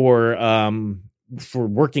for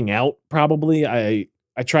working out. Probably, I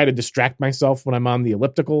try to distract myself when I'm on the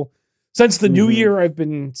elliptical. Since the new year, I've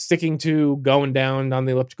been sticking to going down on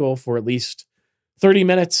the elliptical for at least 30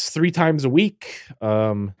 minutes 3 times a week.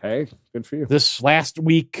 Hey, good for you. This last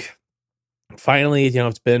week, finally,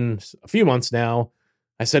 it's been a few months now,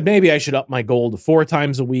 I said maybe I should up my goal to 4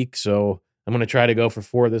 times a week. So I'm going to try to go for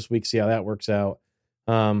 4 this week, see how that works out.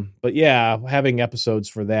 But yeah, having episodes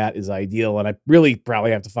for that is ideal. And I really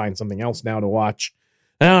probably have to find something else now to watch.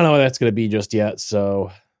 I don't know what that's going to be just yet.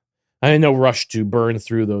 So I'm in no rush to burn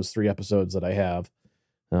through those 3 episodes that I have.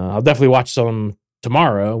 I'll definitely watch some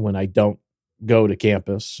tomorrow when I don't go to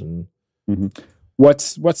campus. And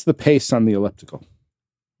what's the pace on the elliptical?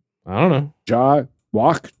 I don't know. Jog.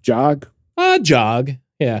 Jog.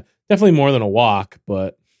 Yeah, definitely more than a walk,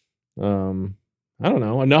 but I don't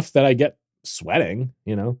know, enough that I get sweating.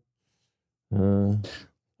 I'll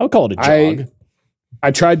call it a jog.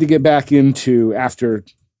 I tried to get back into, after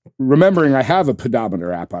remembering I have a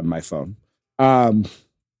pedometer app on my phone.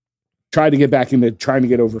 Tried to get back into trying to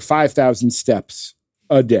get over 5,000 steps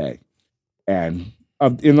a day. And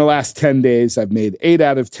in the last 10 days, I've made 8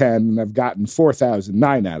 out of 10, and I've gotten 4,000,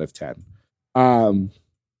 9 out of 10.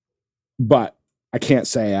 But I can't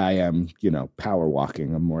say I am, power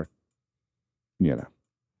walking. I'm more,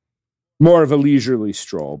 more of a leisurely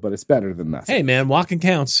stroll, but it's better than nothing. Hey, man, walking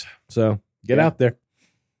counts. So get out there.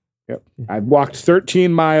 Yep. I've walked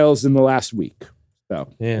 13 miles in the last week. So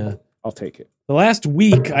yeah, I'll take it. The last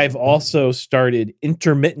week, I've also started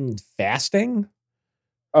intermittent fasting.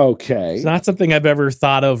 Okay. It's not something I've ever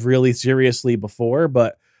thought of really seriously before,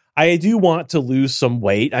 but I do want to lose some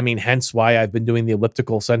weight. I mean, hence why I've been doing the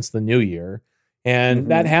elliptical since the new year. And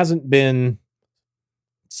that hasn't been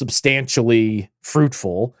substantially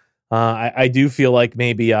fruitful. I do feel like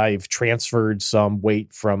maybe I've transferred some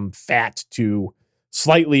weight from fat to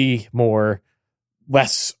slightly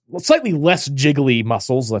less jiggly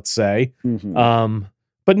muscles, let's say.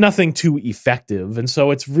 But nothing too effective. And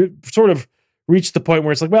so it's sort of reached the point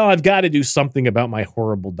where it's like, well, I've got to do something about my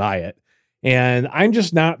horrible diet. And I'm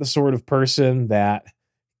just not the sort of person that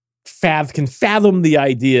can fathom the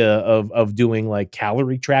idea of doing like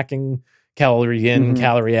calorie tracking, calorie in,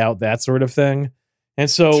 calorie out, that sort of thing. And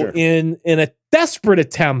so in a desperate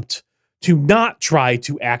attempt to not try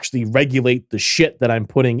to actually regulate the shit that I'm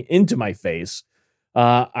putting into my face,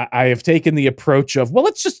 I have taken the approach of, well,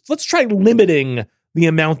 let's try limiting the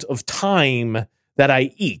amount of time that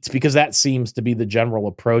I eat, because that seems to be the general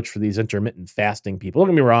approach for these intermittent fasting people.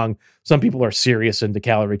 Don't get me wrong. Some people are serious into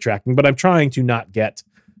calorie tracking, but I'm trying to not get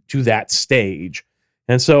to that stage.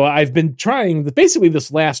 And so I've been trying basically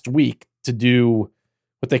this last week to do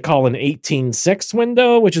what they call an 18-6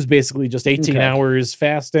 window, which is basically just 18 hours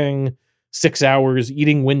fasting, 6 hours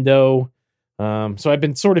eating window. So I've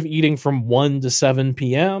been sort of eating from 1 to 7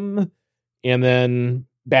 p.m. and then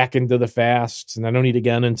back into the fast, and I don't eat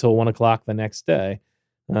again until 1 o'clock the next day.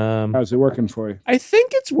 How's it working for you? I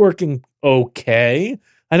think it's working okay.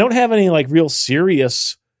 I don't have any like real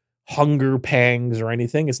serious hunger pangs or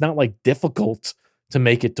anything. It's not like difficult to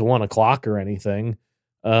make it to 1 o'clock or anything.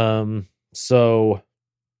 So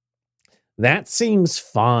that seems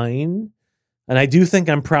fine. And I do think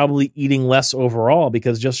I'm probably eating less overall,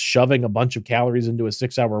 because just shoving a bunch of calories into a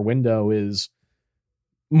 6 hour window is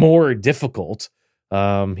more difficult.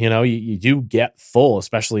 You do get full,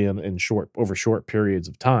 especially in short periods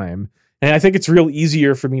of time. And I think it's real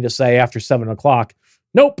easier for me to say after 7 o'clock,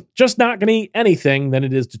 nope, just not going to eat anything, than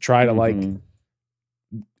it is to try to like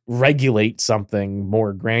regulate something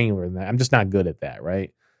more granular than that. I'm just not good at that.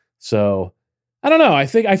 Right. So I don't know. I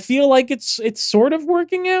feel like it's sort of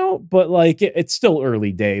working out, but like it's still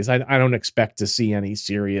early days. I don't expect to see any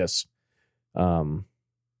serious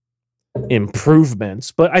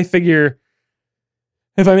improvements, but I figure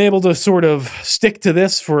if I'm able to sort of stick to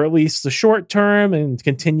this for at least the short term and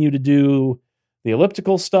continue to do the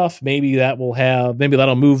elliptical stuff, maybe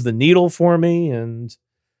that'll move the needle for me, and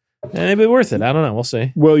maybe worth it. I don't know. We'll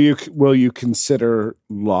see. Will you consider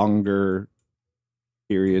longer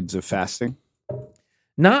periods of fasting?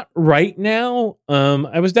 Not right now.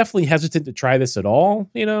 I was definitely hesitant to try this at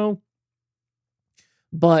all,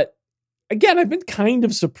 but again, I've been kind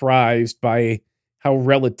of surprised by how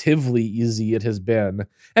relatively easy it has been.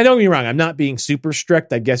 And don't get me wrong, I'm not being super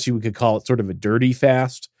strict. I guess you could call it sort of a dirty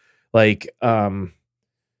fast. Like,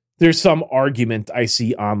 there's some argument I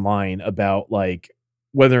see online about like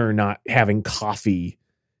whether or not having coffee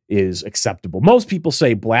is acceptable. Most people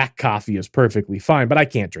say black coffee is perfectly fine, but I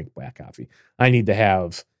can't drink black coffee. I need to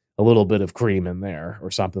have a little bit of cream in there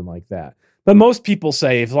or something like that. But most people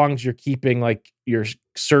say as long as you're keeping like your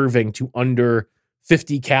serving to under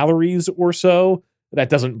 50 calories or so, that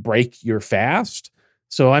doesn't break your fast.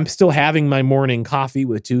 So I'm still having my morning coffee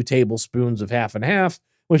with 2 tablespoons of half and half,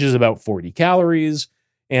 which is about 40 calories.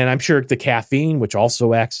 And I'm sure the caffeine, which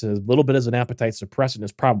also acts a little bit as an appetite suppressant,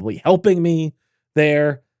 is probably helping me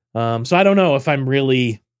there. So I don't know if I'm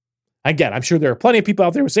really, again, I'm sure there are plenty of people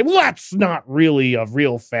out there who say, well, that's not really a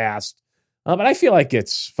real fast. But I feel like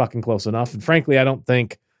it's fucking close enough. And frankly, I don't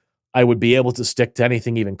think I would be able to stick to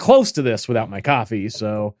anything even close to this without my coffee.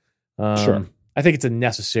 So Sure. I think it's a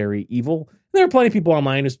necessary evil. There are plenty of people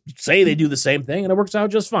online who say they do the same thing and it works out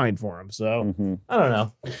just fine for them. So I don't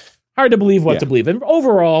know. Hard to believe what to believe. And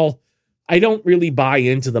overall, I don't really buy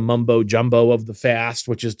into the mumbo jumbo of the fast,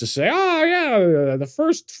 which is to say, oh yeah, the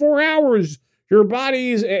first 4 hours, your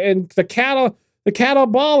body's in the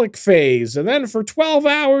catabolic phase. And then for 12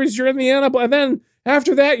 hours, you're in the anabolic. And then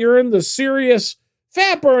after that, you're in the serious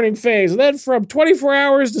fat burning phase. And then from 24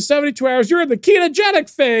 hours to 72 hours, you're in the ketogenic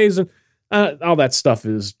phase. And all that stuff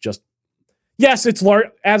is just, yes, it's large.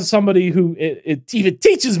 As somebody who it even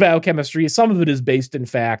teaches biochemistry, some of it is based in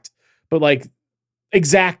fact, but like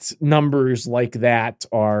exact numbers like that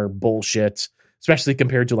are bullshit, especially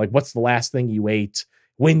compared to like, what's the last thing you ate?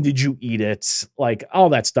 When did you eat it? Like all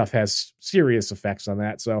that stuff has serious effects on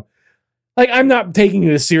that. So like, I'm not taking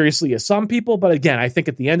it as seriously as some people, but again, I think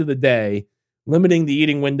at the end of the day, limiting the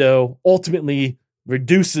eating window ultimately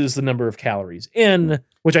reduces the number of calories in,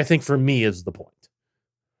 which I think for me is the point.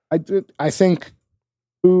 I think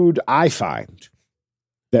I find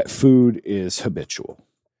that food is habitual.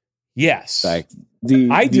 Yes. Like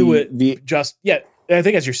I think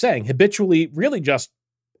as you're saying, habitually, really just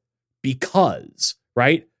because,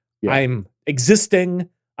 right? Yeah. I'm existing.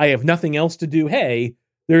 I have nothing else to do. Hey,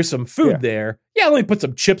 there's some food there. Yeah, let me put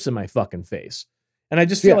some chips in my fucking face. And I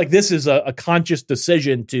just feel like this is a conscious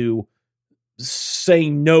decision to say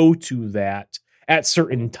no to that at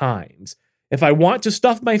certain times. If I want to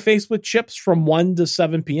stuff my face with chips from 1 to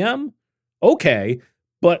 7 p.m., okay.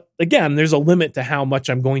 But again, there's a limit to how much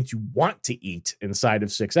I'm going to want to eat inside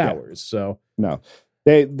of 6 hours. So no,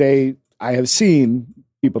 I have seen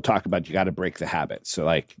people talk about you got to break the habit. So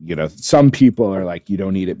like, some people are like, you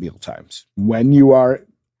don't eat at meal times when you are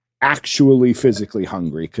actually physically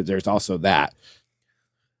hungry. Cause there's also that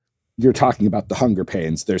you're talking about the hunger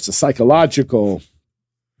pains. There's a psychological,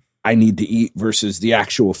 I need to eat versus the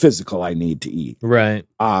actual physical I need to eat. Right.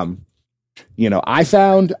 I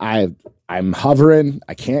found I'm hovering.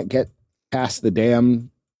 I can't get past the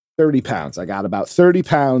damn 30 pounds. I got about 30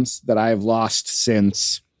 pounds that I have lost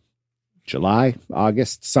since July,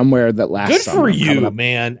 August, somewhere that last Good summer. for you,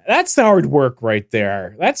 man. That's hard work right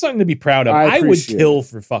there. That's something to be proud of. I would kill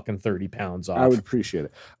for fucking 30 pounds off. I would appreciate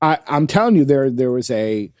it. I'm telling you, there was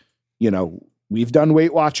we've done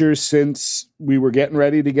Weight Watchers since we were getting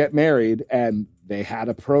ready to get married, and they had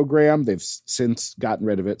a program. They've since gotten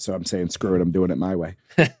rid of it. So I'm saying, screw it. I'm doing it my way.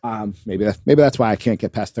 Maybe that's why I can't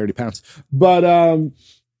get past 30 pounds. But,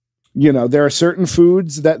 there are certain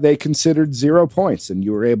foods that they considered 0 points, and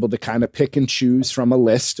you were able to kind of pick and choose from a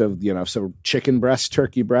list of, so chicken breast,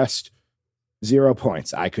 turkey breast, 0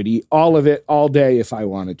 points. I could eat all of it all day if I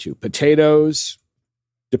wanted to. Potatoes,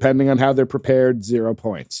 depending on how they're prepared, 0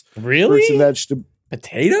 points. Fruits and vegetables.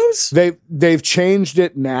 Potatoes? They've changed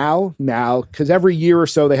it now because every year or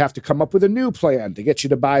so they have to come up with a new plan to get you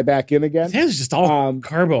to buy back in again. It's just all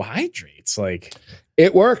carbohydrates. Like,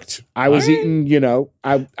 it worked. I was eating,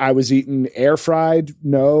 I was eating air fried,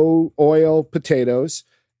 no oil potatoes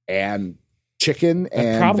and chicken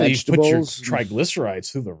and probably vegetables. Put your triglycerides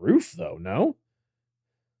through the roof, though. No,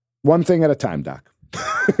 one thing at a time, Doc.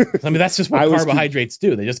 I mean, that's just what carbohydrates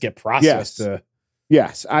do. They just get processed.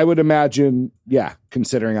 Yes, I would imagine. Yeah,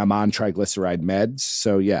 considering I'm on triglyceride meds,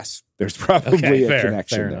 so yes, there's probably a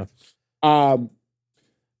connection there.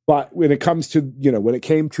 But when it comes to when it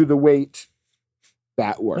came to the weight,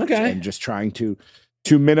 that worked. Okay. And just trying to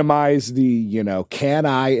minimize the can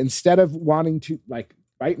I, instead of wanting to, like,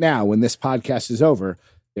 right now when this podcast is over,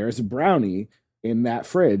 there is a brownie in that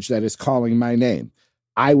fridge that is calling my name.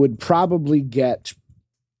 I would probably get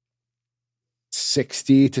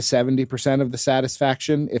 60 to 70% of the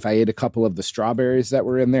satisfaction if I ate a couple of the strawberries that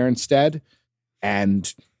were in there instead.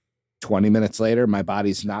 And 20 minutes later, my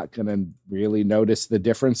body's not going to really notice the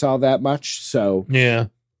difference all that much. So yeah.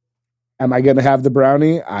 Am I going to have the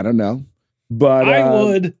brownie? I don't know, but I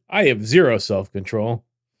would. I have zero self-control.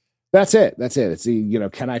 That's it. It's the,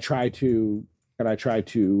 can I try to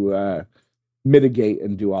mitigate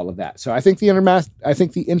and do all of that? So I think the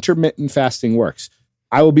intermittent fasting works.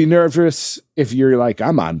 I will be nervous if you're like,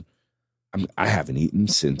 I haven't eaten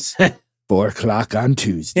since 4:00 on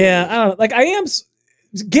Tuesday. Yeah. I don't know. Like, I am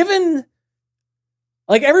given,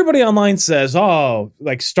 like, everybody online says,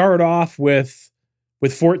 start off with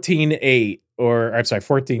 14:8 or I'm sorry,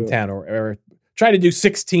 14:10 or try to do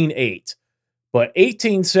 16:8, but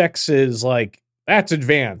 18:6 is like, that's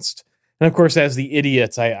advanced. And of course, as the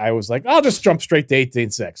idiots, I was like, I'll just jump straight to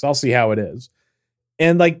 18:6. I'll see how it is.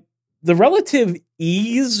 And like, the relative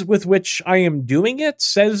ease with which I am doing it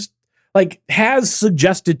has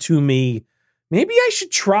suggested to me, maybe I should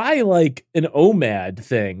try like an OMAD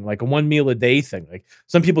thing, like a 1 meal a day thing. Like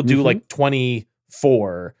some people do like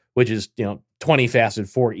 24, which is, 20 fasted,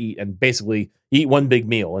 4 eat, and basically eat one big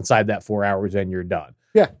meal inside that 4 hours and you're done.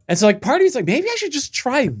 Yeah. And so like part of me's like, maybe I should just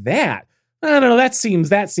try that. I don't know. That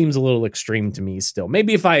seems a little extreme to me still.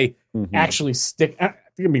 Maybe if I actually stick, don't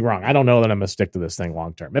get me wrong, I don't know that I'm gonna stick to this thing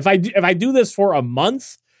long term. If I do this for a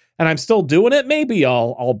month and I'm still doing it, maybe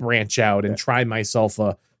I'll branch out and try myself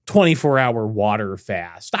a 24-hour water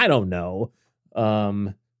fast. I don't know.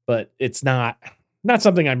 But it's not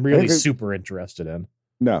something I'm really super interested in.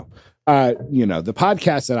 No. The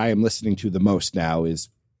podcast that I am listening to the most now is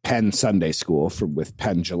Penn Sunday School with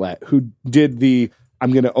Penn Jillette, who did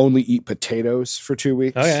I'm going to only eat potatoes for 2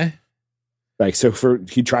 weeks. Okay. Like,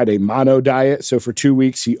 he tried a mono diet. So for 2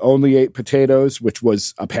 weeks, he only ate potatoes, which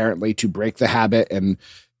was apparently to break the habit and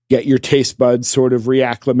get your taste buds sort of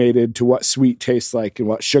reacclimated to what sweet tastes like and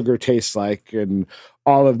what sugar tastes like and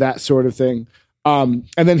all of that sort of thing. And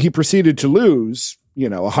then he proceeded to lose,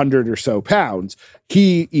 100 or so pounds.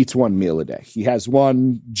 He eats 1 meal a day. He has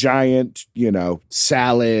one giant,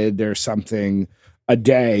 salad or something a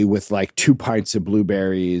day with like 2 pints of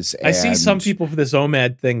blueberries. I see some people for this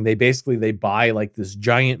OMAD thing. They buy like this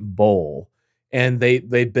giant bowl and they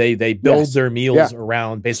build their meals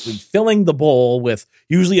around basically filling the bowl with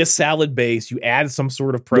usually a salad base. You add some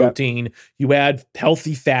sort of protein, you add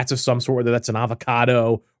healthy fats of some sort, whether that's an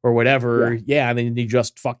avocado or whatever. Yeah, and then you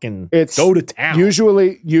just fucking go to town.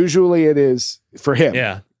 Usually it is for him.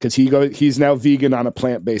 Yeah, because he's now vegan on a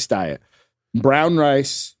plant-based diet. Brown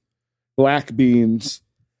rice, black beans,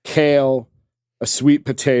 kale, a sweet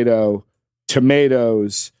potato,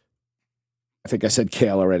 tomatoes. I think I said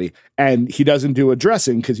kale already. And he doesn't do a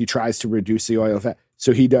dressing because he tries to reduce the oil fat.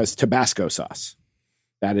 So he does Tabasco sauce.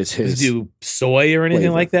 That is his. Does he do soy or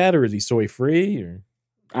anything like that, or is he soy free? Or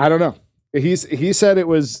I don't know. He said it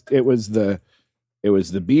was the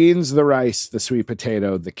beans, the rice, the sweet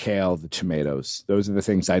potato, the kale, the tomatoes. Those are the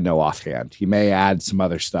things I know offhand. He may add some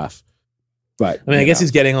other stuff, but I guess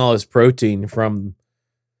he's getting all his protein from.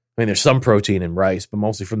 I mean, there's some protein in rice, but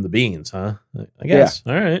mostly from the beans, huh? I guess.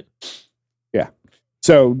 Yeah. All right. Yeah.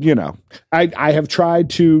 So, I have tried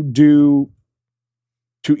to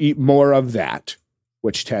eat more of that,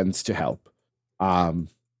 which tends to help.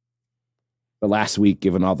 The last week,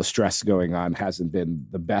 given all the stress going on, hasn't been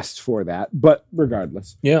the best for that, but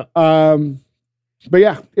regardless. Yeah. But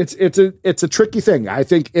yeah, it's a tricky thing. I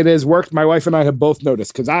think it has worked. My wife and I have both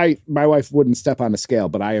noticed because my wife wouldn't step on a scale,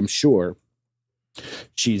 but I am sure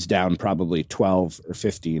she's down probably 12 or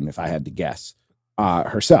 15 if I had to guess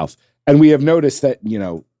herself. And we have noticed that,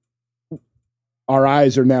 our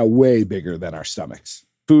eyes are now way bigger than our stomachs.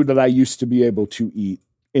 Food that I used to be able to eat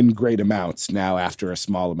in great amounts, now after a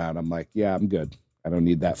small amount, I'm like, yeah, I'm good. I don't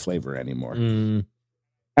need that flavor anymore. And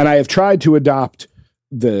I have tried to adopt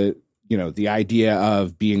the idea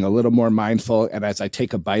of being a little more mindful. And as I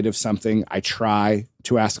take a bite of something, I try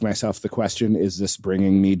to ask myself the question, is this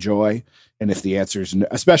bringing me joy? And if the answer is no,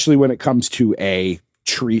 especially when it comes to a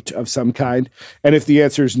treat of some kind, and if the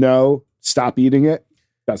answer is no, stop eating it.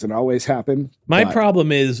 Doesn't always happen. My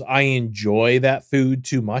problem is I enjoy that food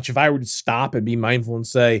too much. If I were to stop and be mindful and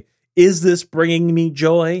say, is this bringing me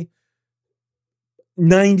joy?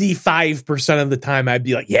 95% of the time I'd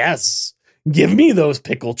be like, yes, give me those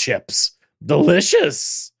pickle chips.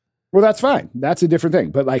 Delicious. Well, that's fine. That's a different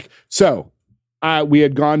thing. But we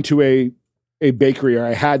had gone to a bakery, or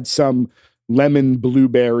I had some lemon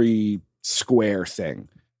blueberry square thing,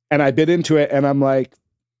 and I bit into it, and I'm like,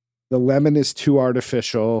 the lemon is too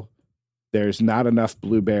artificial. There's not enough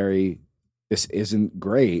blueberry. This isn't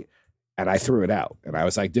great. And I threw it out. And I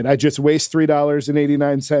was like, did I just waste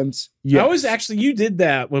 $3.89? Yeah. I was actually, you did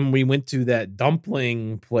that when we went to that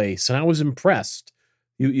dumpling place, and I was impressed.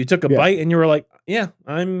 You took a bite and you were like, yeah,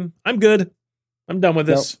 I'm good. I'm done with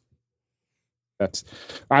this. Nope.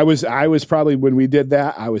 I was probably, when we did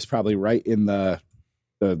that, I was probably right in the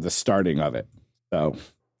starting of it. So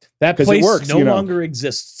that place no longer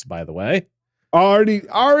exists, by the way. Already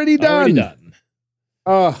done. Already done.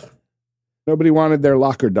 Nobody wanted their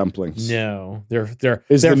locker dumplings. No,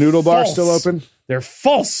 Is the noodle bar still open? They're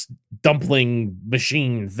false dumpling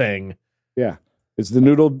machine thing. Yeah. Is the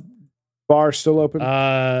noodle bar still open?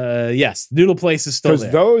 Yes. The noodle place is still there.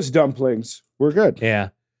 Because those dumplings were good. Yeah.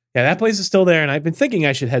 Yeah, that place is still there, and I've been thinking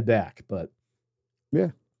I should head back, but yeah.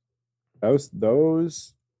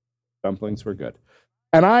 Those dumplings were good.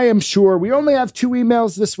 And I am sure we only have 2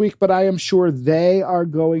 emails this week, but I am sure they are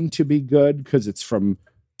going to be good because it's from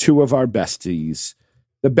 2 of our besties,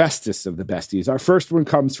 the bestest of the besties. Our first one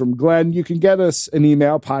comes from Glenn. You can get us an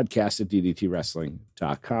email,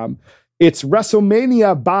 podcast@ddtwrestling.com. It's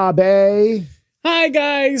WrestleMania, Bobby. Hi,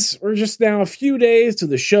 guys. We're just now a few days to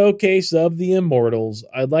the showcase of the Immortals.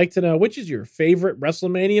 I'd like to know, which is your favorite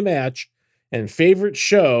WrestleMania match and favorite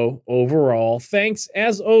show overall? Thanks,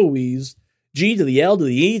 as always. G to the L to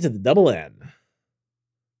the E to the double N.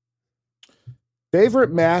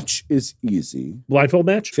 Favorite match is easy. Blindfold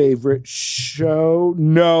match? Favorite show?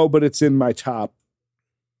 No, but it's in my top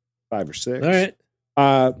 5 or 6. All right.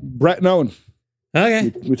 Brett and Owen.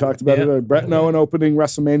 Okay. We talked about it. Brett and Owen opening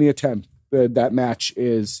WrestleMania 10. That match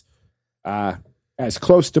is as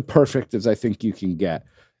close to perfect as I think you can get.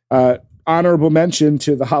 Honorable mention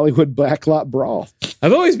to the Hollywood Blacklot Brawl.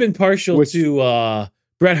 I've always been partial to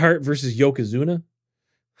Bret Hart versus Yokozuna.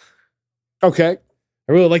 Okay.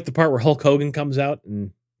 I really like the part where Hulk Hogan comes out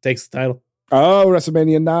and takes the title. Oh,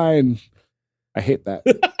 WrestleMania 9. I hate that.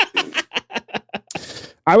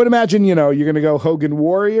 I would imagine, you're going to go Hogan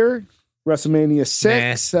Warrior, WrestleMania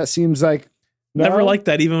 6. Nah. That seems like... No? Never liked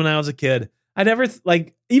that, even when I was a kid. I never,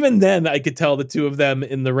 even then, I could tell the 2 of them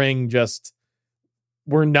in the ring just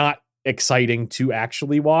were not exciting to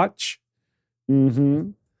actually watch.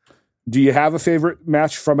 Mm-hmm. Do you have a favorite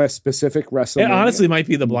match from a specific WrestleMania? It honestly might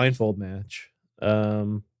be the blindfold match.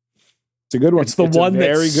 It's a good one. It's the It's one a that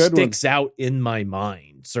very good sticks out in my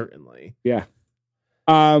mind, certainly. Yeah.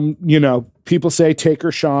 People say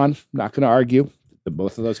Taker Sean. Not going to argue.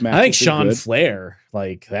 Both of those matches. I think are Sean good. Flair,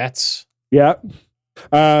 like that's Yeah.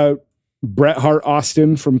 Bret Hart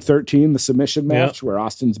Austin from 13, the submission match where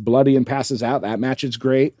Austin's bloody and passes out. That match is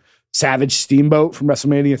great. Savage Steamboat from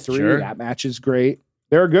WrestleMania 3. Sure. That match is great.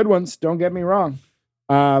 There are good ones. Don't get me wrong.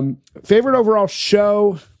 Favorite overall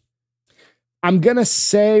show. I'm going to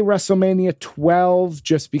say WrestleMania 12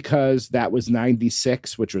 just because that was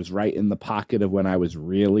 96, which was right in the pocket of when I was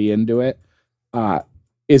really into it.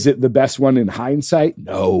 Is it the best one in hindsight?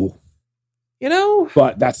 No.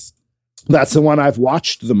 But that's the one I've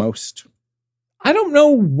watched the most. I don't know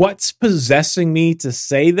what's possessing me to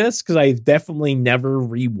say this because I've definitely never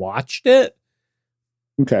rewatched it.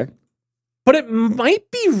 Okay. But it might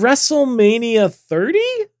be WrestleMania 30?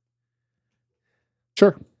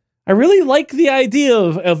 Sure. I really like the idea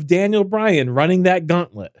of Daniel Bryan running that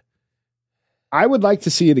gauntlet. I would like to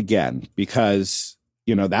see it again because,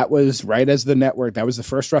 that was right as the network. That was the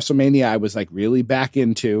first WrestleMania I was like really back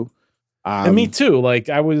into. And me too. Like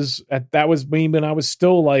that was me when I was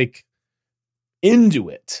still like into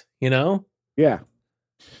it, Yeah.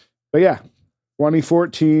 But yeah,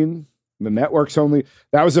 2014, the network's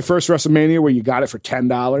that was the first WrestleMania where you got it for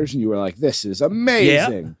 $10 and you were like, this is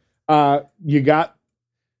amazing. Yeah. You got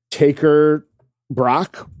Taker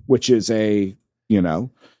Brock, which is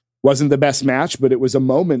wasn't the best match, but it was a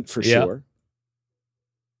moment for sure.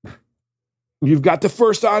 You've got the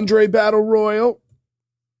first Andre Battle Royal.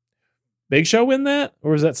 Big Show win that?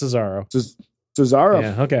 Or was that Cesaro? Cesaro.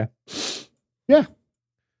 Yeah, okay. Yeah.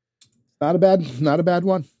 Not a bad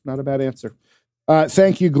one. Not a bad answer.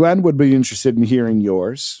 Thank you, Glenn. Would be interested in hearing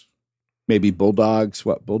yours. Maybe Bulldogs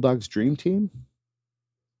Dream Team?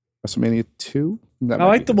 WrestleMania 2? I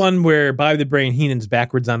like the one where Bobby the Brain Heenan's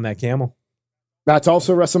backwards on that camel. That's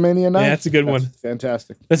also WrestleMania 9? Yeah, that's a good one.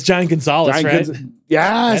 Fantastic. That's Giant Gonzalez, right?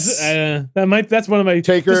 Yes. That's one of my...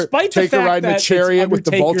 Taker riding a chariot with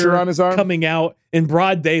the vulture on his arm. Coming out in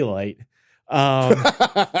broad daylight.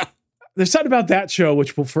 There's something about that show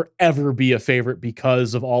which will forever be a favorite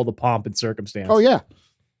because of all the pomp and circumstance. Oh, yeah.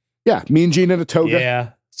 Yeah, Mean Gene in a toga.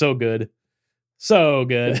 Yeah, so good. So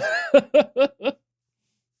good. Yeah.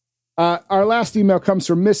 Our last email comes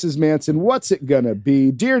from Mrs. Manson. What's it gonna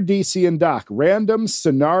be? Dear DC and Doc, random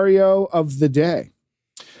scenario of the day.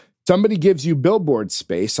 Somebody gives you billboard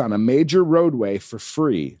space on a major roadway for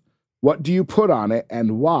free. What do you put on it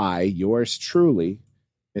and why? Yours truly,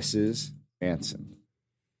 Mrs. Manson.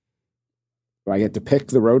 Do I get to pick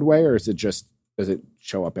the roadway or does it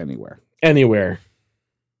show up anywhere? Anywhere.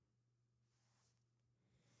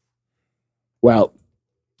 Well,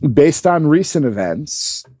 based on recent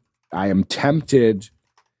events, I am tempted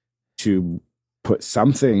to put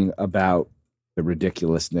something about the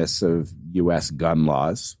ridiculousness of U.S. gun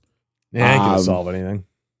laws. Yeah, ain't gonna solve anything.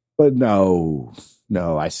 But no.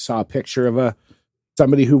 I saw a picture of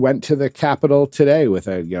somebody who went to the Capitol today with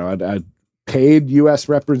a paid U.S.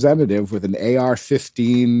 representative with an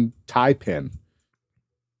AR-15 tie pin.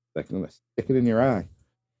 Like, I'm gonna stick it in your eye.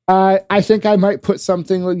 I think I might put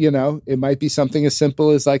something, it might be something as simple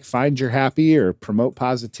as like find your happy or promote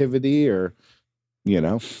positivity or,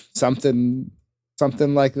 something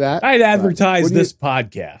like that. I'd advertise this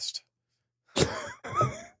podcast.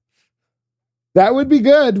 That would be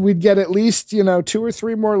good. We'd get at least, 2 or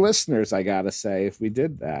 3 more listeners, I got to say, if we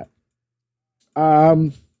did that.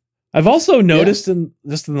 I've also noticed in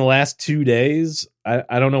the last 2 days,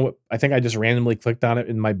 I don't know I think I just randomly clicked on it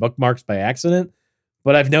in my bookmarks by accident.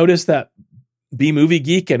 But I've noticed that B Movie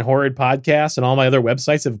Geek and Horrid Podcasts and all my other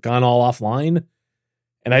websites have gone all offline.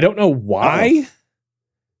 And I don't know why.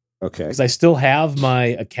 Oh. Okay. Because I still have my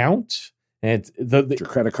account. And your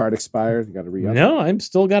credit card expired. You got to re-up. No, I'm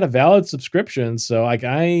still got a valid subscription. So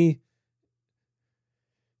I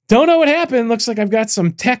don't know what happened. Looks like I've got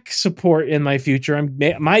some tech support in my future.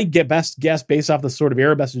 My best guess based off the sort of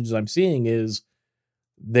error messages I'm seeing is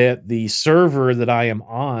that the server that I am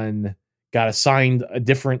on got assigned a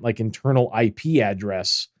different internal IP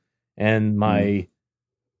address and my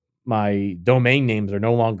domain names are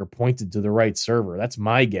no longer pointed to the right server. That's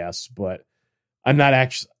my guess, but I'm not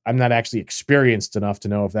actually experienced enough to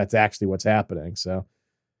know if that's actually what's happening. So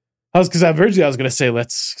I was going to say,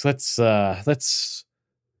 let's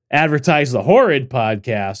advertise the Horrid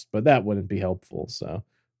podcast, but that wouldn't be helpful. So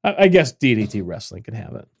I guess DDT Wrestling can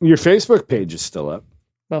have it. Your Facebook page is still up.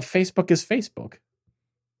 Well, Facebook is Facebook.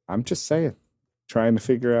 I'm just saying, trying to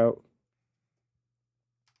figure out.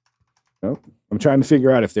 Nope. I'm trying to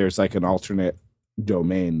figure out if there's an alternate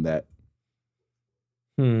domain that.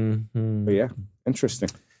 But yeah, interesting.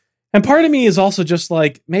 And part of me is also just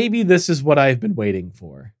like, maybe this is what I've been waiting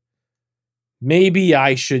for. Maybe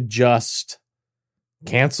I should just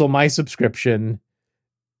cancel my subscription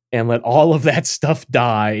and let all of that stuff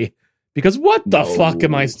die. Because what the fuck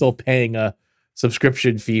am I still paying a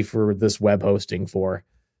subscription fee for this web hosting for?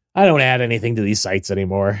 I don't add anything to these sites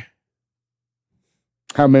anymore.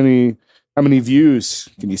 How many views?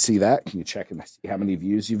 Can you see that? Can you check and see how many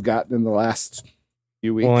views you've gotten in the last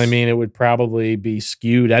few weeks? Well, I mean, it would probably be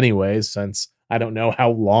skewed anyways, since I don't know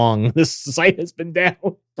how long this site has been down.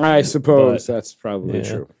 I suppose that's probably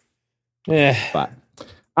true. Yeah. But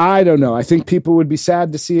I don't know. I think people would be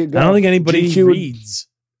sad to see it go. I don't think anybody reads.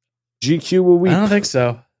 GQ will weep. I don't think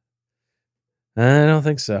so.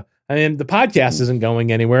 I mean, the podcast isn't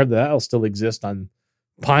going anywhere. That'll still exist on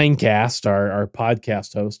Pinecast, our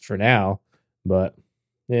podcast host for now. But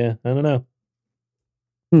yeah, I don't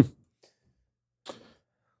know.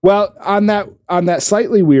 Well, on that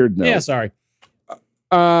slightly weird note. Yeah, sorry.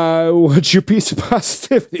 What's your piece of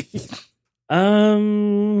positivity? It's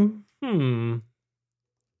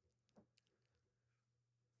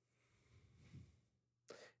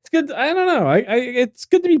good. I don't know. It's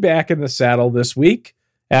good to be back in the saddle this week.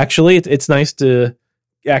 Actually, it's nice to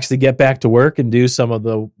actually get back to work and do some of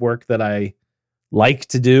the work that I like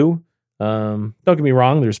to do. Don't get me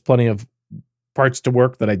wrong. There's plenty of parts to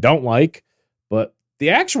work that I don't like, but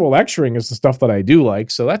the actual lecturing is the stuff that I do like.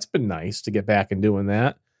 So that's been nice to get back and doing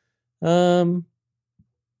that. Yeah,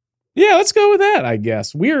 let's go with that, I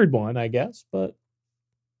guess. Weird one, I guess, but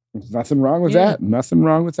there's nothing wrong with that. Nothing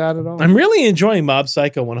wrong with that at all. I'm really enjoying Mob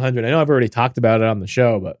Psycho 100. I know I've already talked about it on the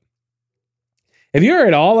show, but if you're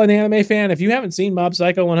at all an anime fan, if you haven't seen Mob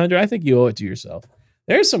Psycho 100, I think you owe it to yourself.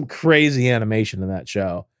 There's some crazy animation in that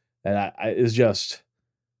show that is just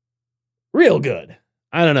real good.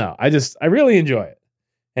 I don't know. I really enjoy it.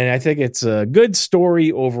 And I think it's a good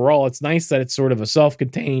story overall. It's nice that it's sort of a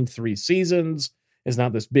self-contained 3 seasons. It's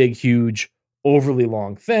not this big, huge, overly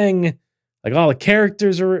long thing. Like, all the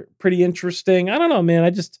characters are pretty interesting. I don't know, man.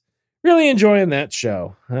 I just really enjoying that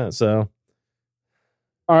show. You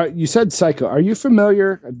said Psycho. Are you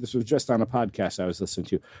familiar? This was just on a podcast I was listening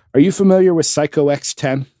to. Are you familiar with Psycho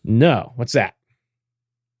X10? No. What's that?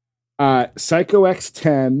 Psycho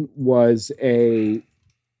X10 was a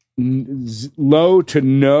low to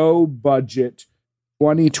no budget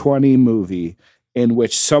 2020 movie in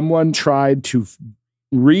which someone tried to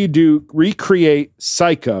recreate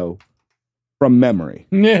Psycho from memory.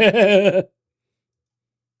 And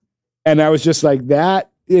I was just like, I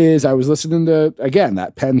was listening to, again,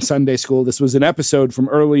 that Penn Sunday School. This was an episode from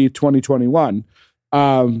early 2021.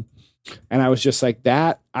 And I was just like,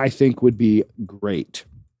 that I think would be great.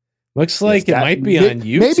 Looks like it might be on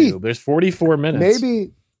YouTube. Maybe, there's 44 minutes.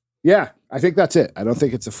 Maybe. Yeah, I think that's it. I don't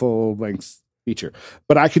think it's a full length feature,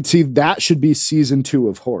 but I could see that should be season 2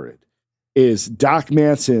 of Horrid. Is Doc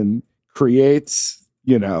Manson creates,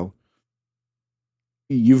 you've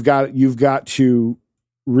got to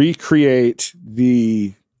recreate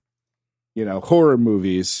the, horror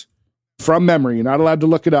movies from memory. You're not allowed to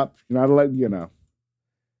look it up. You're not allowed,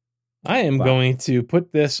 I am going to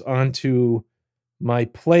put this onto my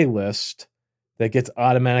playlist that gets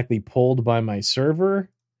automatically pulled by my server.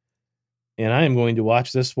 And I am going to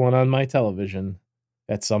watch this one on my television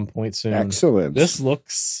at some point soon. Excellent. This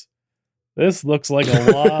looks like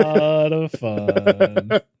a lot of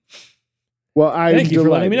fun. Well, thank you for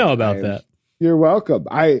letting me know about that. You're welcome.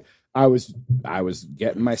 I was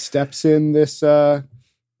getting my steps in this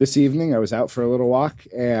evening. I was out for a little walk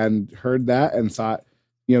and heard that and thought,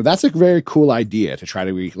 that's a very cool idea to try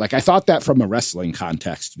to I thought that from a wrestling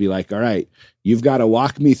context, to be like, all right, you've got to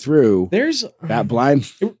walk me through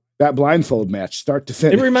that blindfold match, start to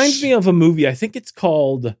finish. It reminds me of a movie. I think it's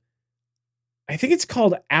called Our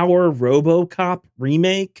RoboCop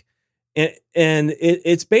Remake. And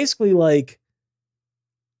it's basically like,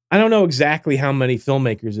 I don't know exactly how many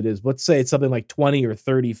filmmakers it is. Let's say it's something like 20 or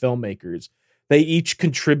 30 filmmakers. They each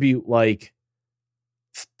contribute like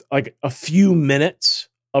a few minutes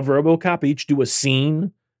of RoboCop, each do a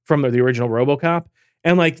scene from the original RoboCop.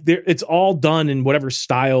 And it's all done in whatever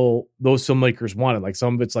style those filmmakers wanted. Like,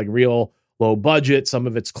 some of it's like real low budget, some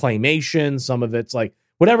of it's claymation, some of it's like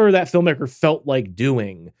whatever that filmmaker felt like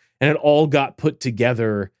doing. And it all got put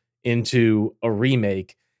together into a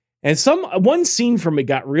remake. And one scene from it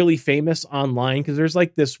got really famous online because there's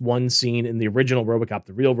like this one scene in the original RoboCop,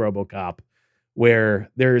 the real RoboCop, where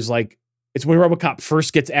there's like, it's when RoboCop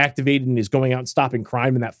first gets activated and is going out and stopping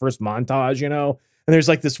crime in that first montage, And there's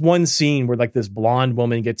like this one scene where like this blonde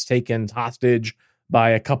woman gets taken hostage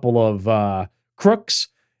by a couple of crooks.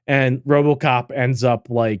 and RoboCop ends up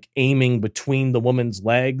like aiming between the woman's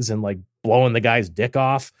legs and like blowing the guy's dick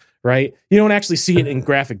off, right? You don't actually see it in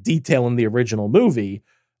graphic detail in the original movie.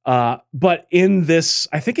 But in this,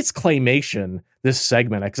 I think it's claymation, this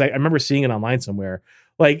segment, because I remember seeing it online somewhere.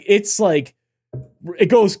 Like, it's like, it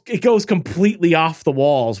goes completely off the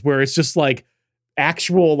walls, where it's just like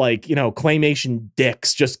actual, like, you know, claymation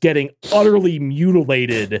dicks just getting utterly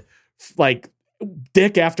mutilated, like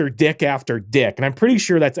dick after dick after dick. And I'm pretty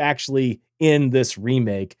sure that's actually in this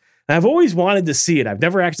remake. And I've always wanted to see it. I've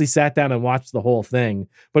never actually sat down and watched the whole thing,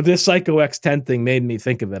 but this Psycho X10 thing made me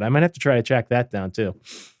think of it. I might have to try to track that down too.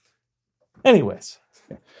 Anyways,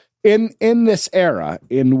 in this era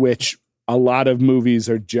in which a lot of movies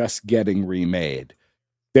are just getting remade,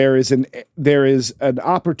 there is an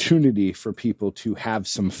opportunity for people to have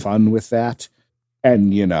some fun with that.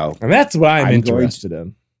 And, you know, and that's what I'm interested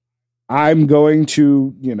in. I'm going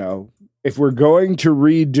to, you know, if we're going to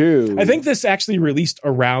redo, I think this actually released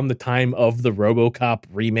around the time of the RoboCop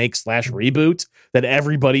remake / reboot that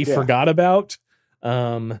everybody forgot about.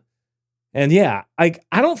 And yeah, I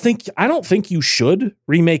don't think you should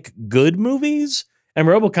remake good movies. And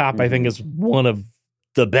RoboCop, I think, is one of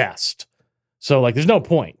the best. So like, there's no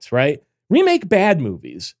point, right? Remake bad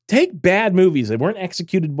movies. Take bad movies that weren't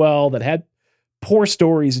executed well, that had poor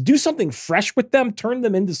stories, do something fresh with them, turn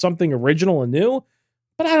them into something original and new.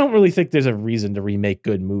 But I don't really think there's a reason to remake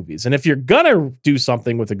good movies. And if you're gonna do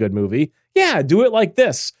something with a good movie, yeah, do it like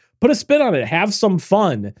this. Put a spin on it. Have some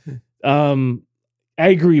fun. I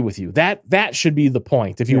agree with you. That should be the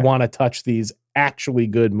point if you want to touch these actually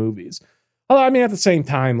good movies. Although, I mean, at the same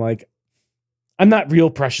time, like, I'm not real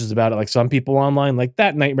precious about it. Like some people online, like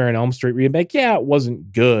that Nightmare on Elm Street remake. Yeah, it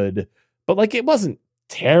wasn't good, but like, it wasn't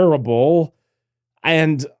terrible.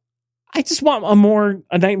 And I just want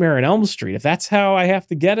a Nightmare on Elm Street. If that's how I have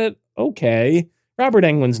to get it, okay. Robert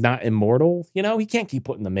Englund's not immortal. You know, he can't keep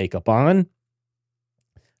putting the makeup on.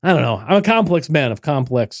 I don't know. I'm a complex man of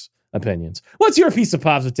complex opinions. What's your piece of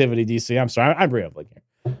positivity, DC? I'm sorry, I'm rambling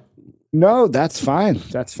here. No, that's fine.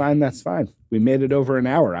 That's fine. We made it over an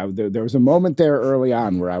hour. There was a moment there early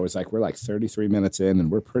on where I was like, we're like 33 minutes in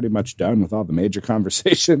and we're pretty much done with all the major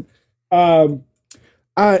conversation. You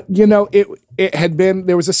know, it had been,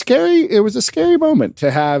 it was a scary moment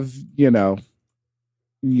to have, you know,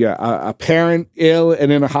 a parent ill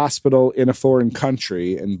and in a hospital in a foreign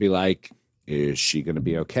country and be like, is she going to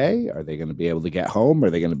be okay? Are they going to be able to get home? Are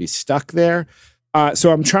they going to be stuck there?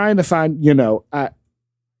 So I'm trying to find, you know,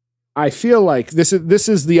 I feel like this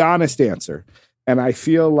is the honest answer. And I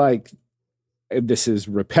feel like this is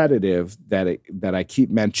repetitive that I keep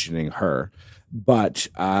mentioning her. But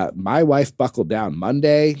my wife buckled down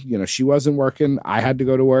Monday. You know, she wasn't working. I had to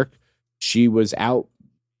go to work. She was out.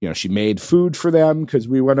 You know, she made food for them because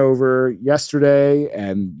we went over yesterday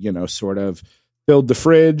and, you know, sort of filled the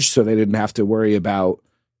fridge so they didn't have to worry about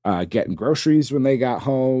getting groceries when they got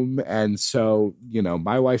home. And so, you know,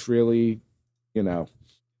 my wife really, you know,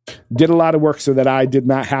 did a lot of work so that I did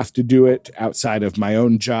not have to do it outside of my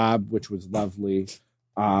own job, which was lovely.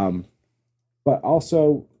 But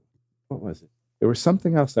also, what was it? There was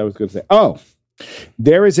something else I was going to say. Oh,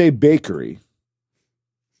 there is a bakery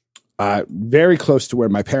very close to where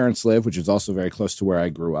my parents live, which is also very close to where I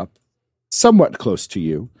grew up, somewhat close to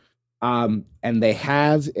you. And they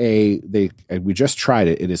have we just tried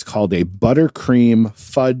it. It is called a buttercream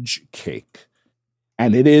fudge cake.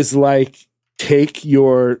 And it is like, take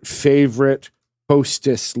your favorite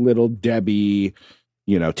Hostess Little Debbie,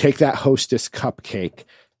 you know, take that Hostess cupcake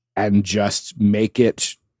and just make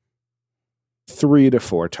it 3 to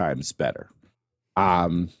 4 times better.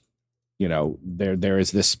 You know, there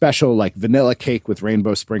is this special like vanilla cake with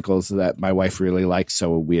rainbow sprinkles that my wife really likes.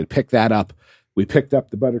 So we had picked that up. We picked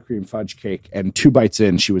up the buttercream fudge cake, and 2 bites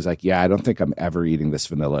in, she was like, yeah, I don't think I'm ever eating this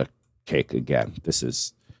vanilla cake again.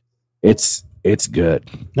 It's good.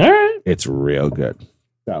 All right. It's real good.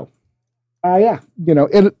 So, yeah, you know,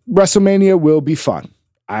 WrestleMania will be fun.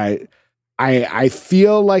 I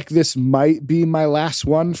feel like this might be my last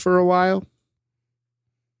one for a while.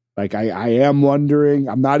 Like I am wondering,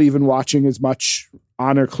 I'm not even watching as much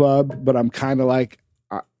Honor Club, but I'm kind of like,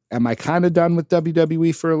 am I kind of done with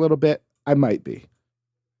WWE for a little bit? I might be.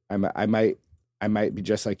 I might be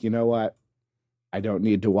just like, you know what? I don't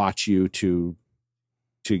need to watch you to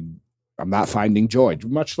I'm not finding joy.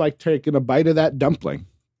 Much like taking a bite of that dumpling.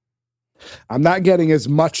 I'm not getting as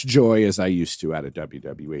much joy as I used to out of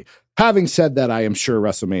WWE. Having said that, I am sure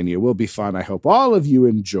WrestleMania will be fun. I hope all of you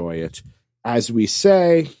enjoy it. As we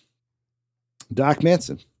say, Doc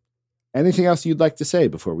Manson, Anything else you'd like to say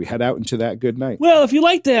before we head out into that good night? Well, if you'd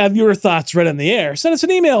like to have your thoughts read on the air, send us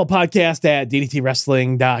an email,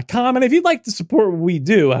 podcast@ddtwrestling.com. And if you'd like to support what we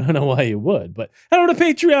do, I don't know why you would, but head over to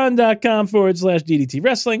patreon.com/DDT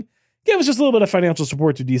Wrestling. Give us just a little bit of financial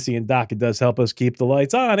support to DC and Doc. It does help us keep the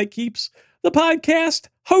lights on. It keeps the podcast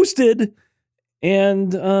hosted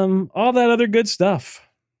and all that other good stuff.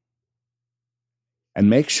 And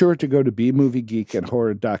make sure to go to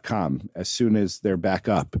bmoviegeekandhorror.com as soon as they're back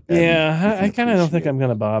up. Yeah, I kind of don't think I'm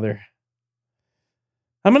going to bother.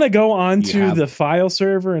 I'm going to go on to the file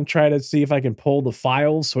server and try to see if I can pull the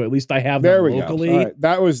files, so at least I have them locally. Go. All right.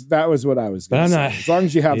 That was what I was going to say. As long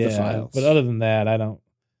as you have the files. But other than that, I don't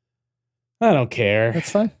care.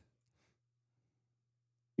 That's fine.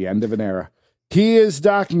 The end of an era. He is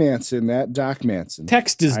Doc Manson. That Doc Manson.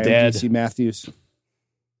 Text is dead. DC Matthews.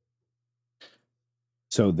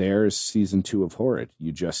 So there's season 2 of Horrid.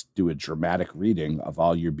 You just do a dramatic reading of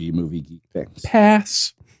all your B-movie geek things.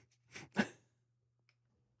 Pass.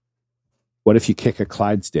 What if you kick a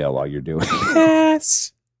Clydesdale while you're doing it?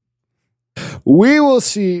 Pass. We will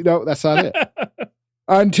see. No, that's not it.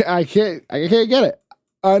 I can't get it.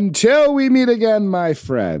 Until we meet again, my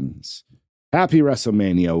friends. Happy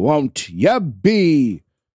WrestleMania, won't ya be?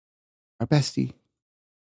 Our bestie.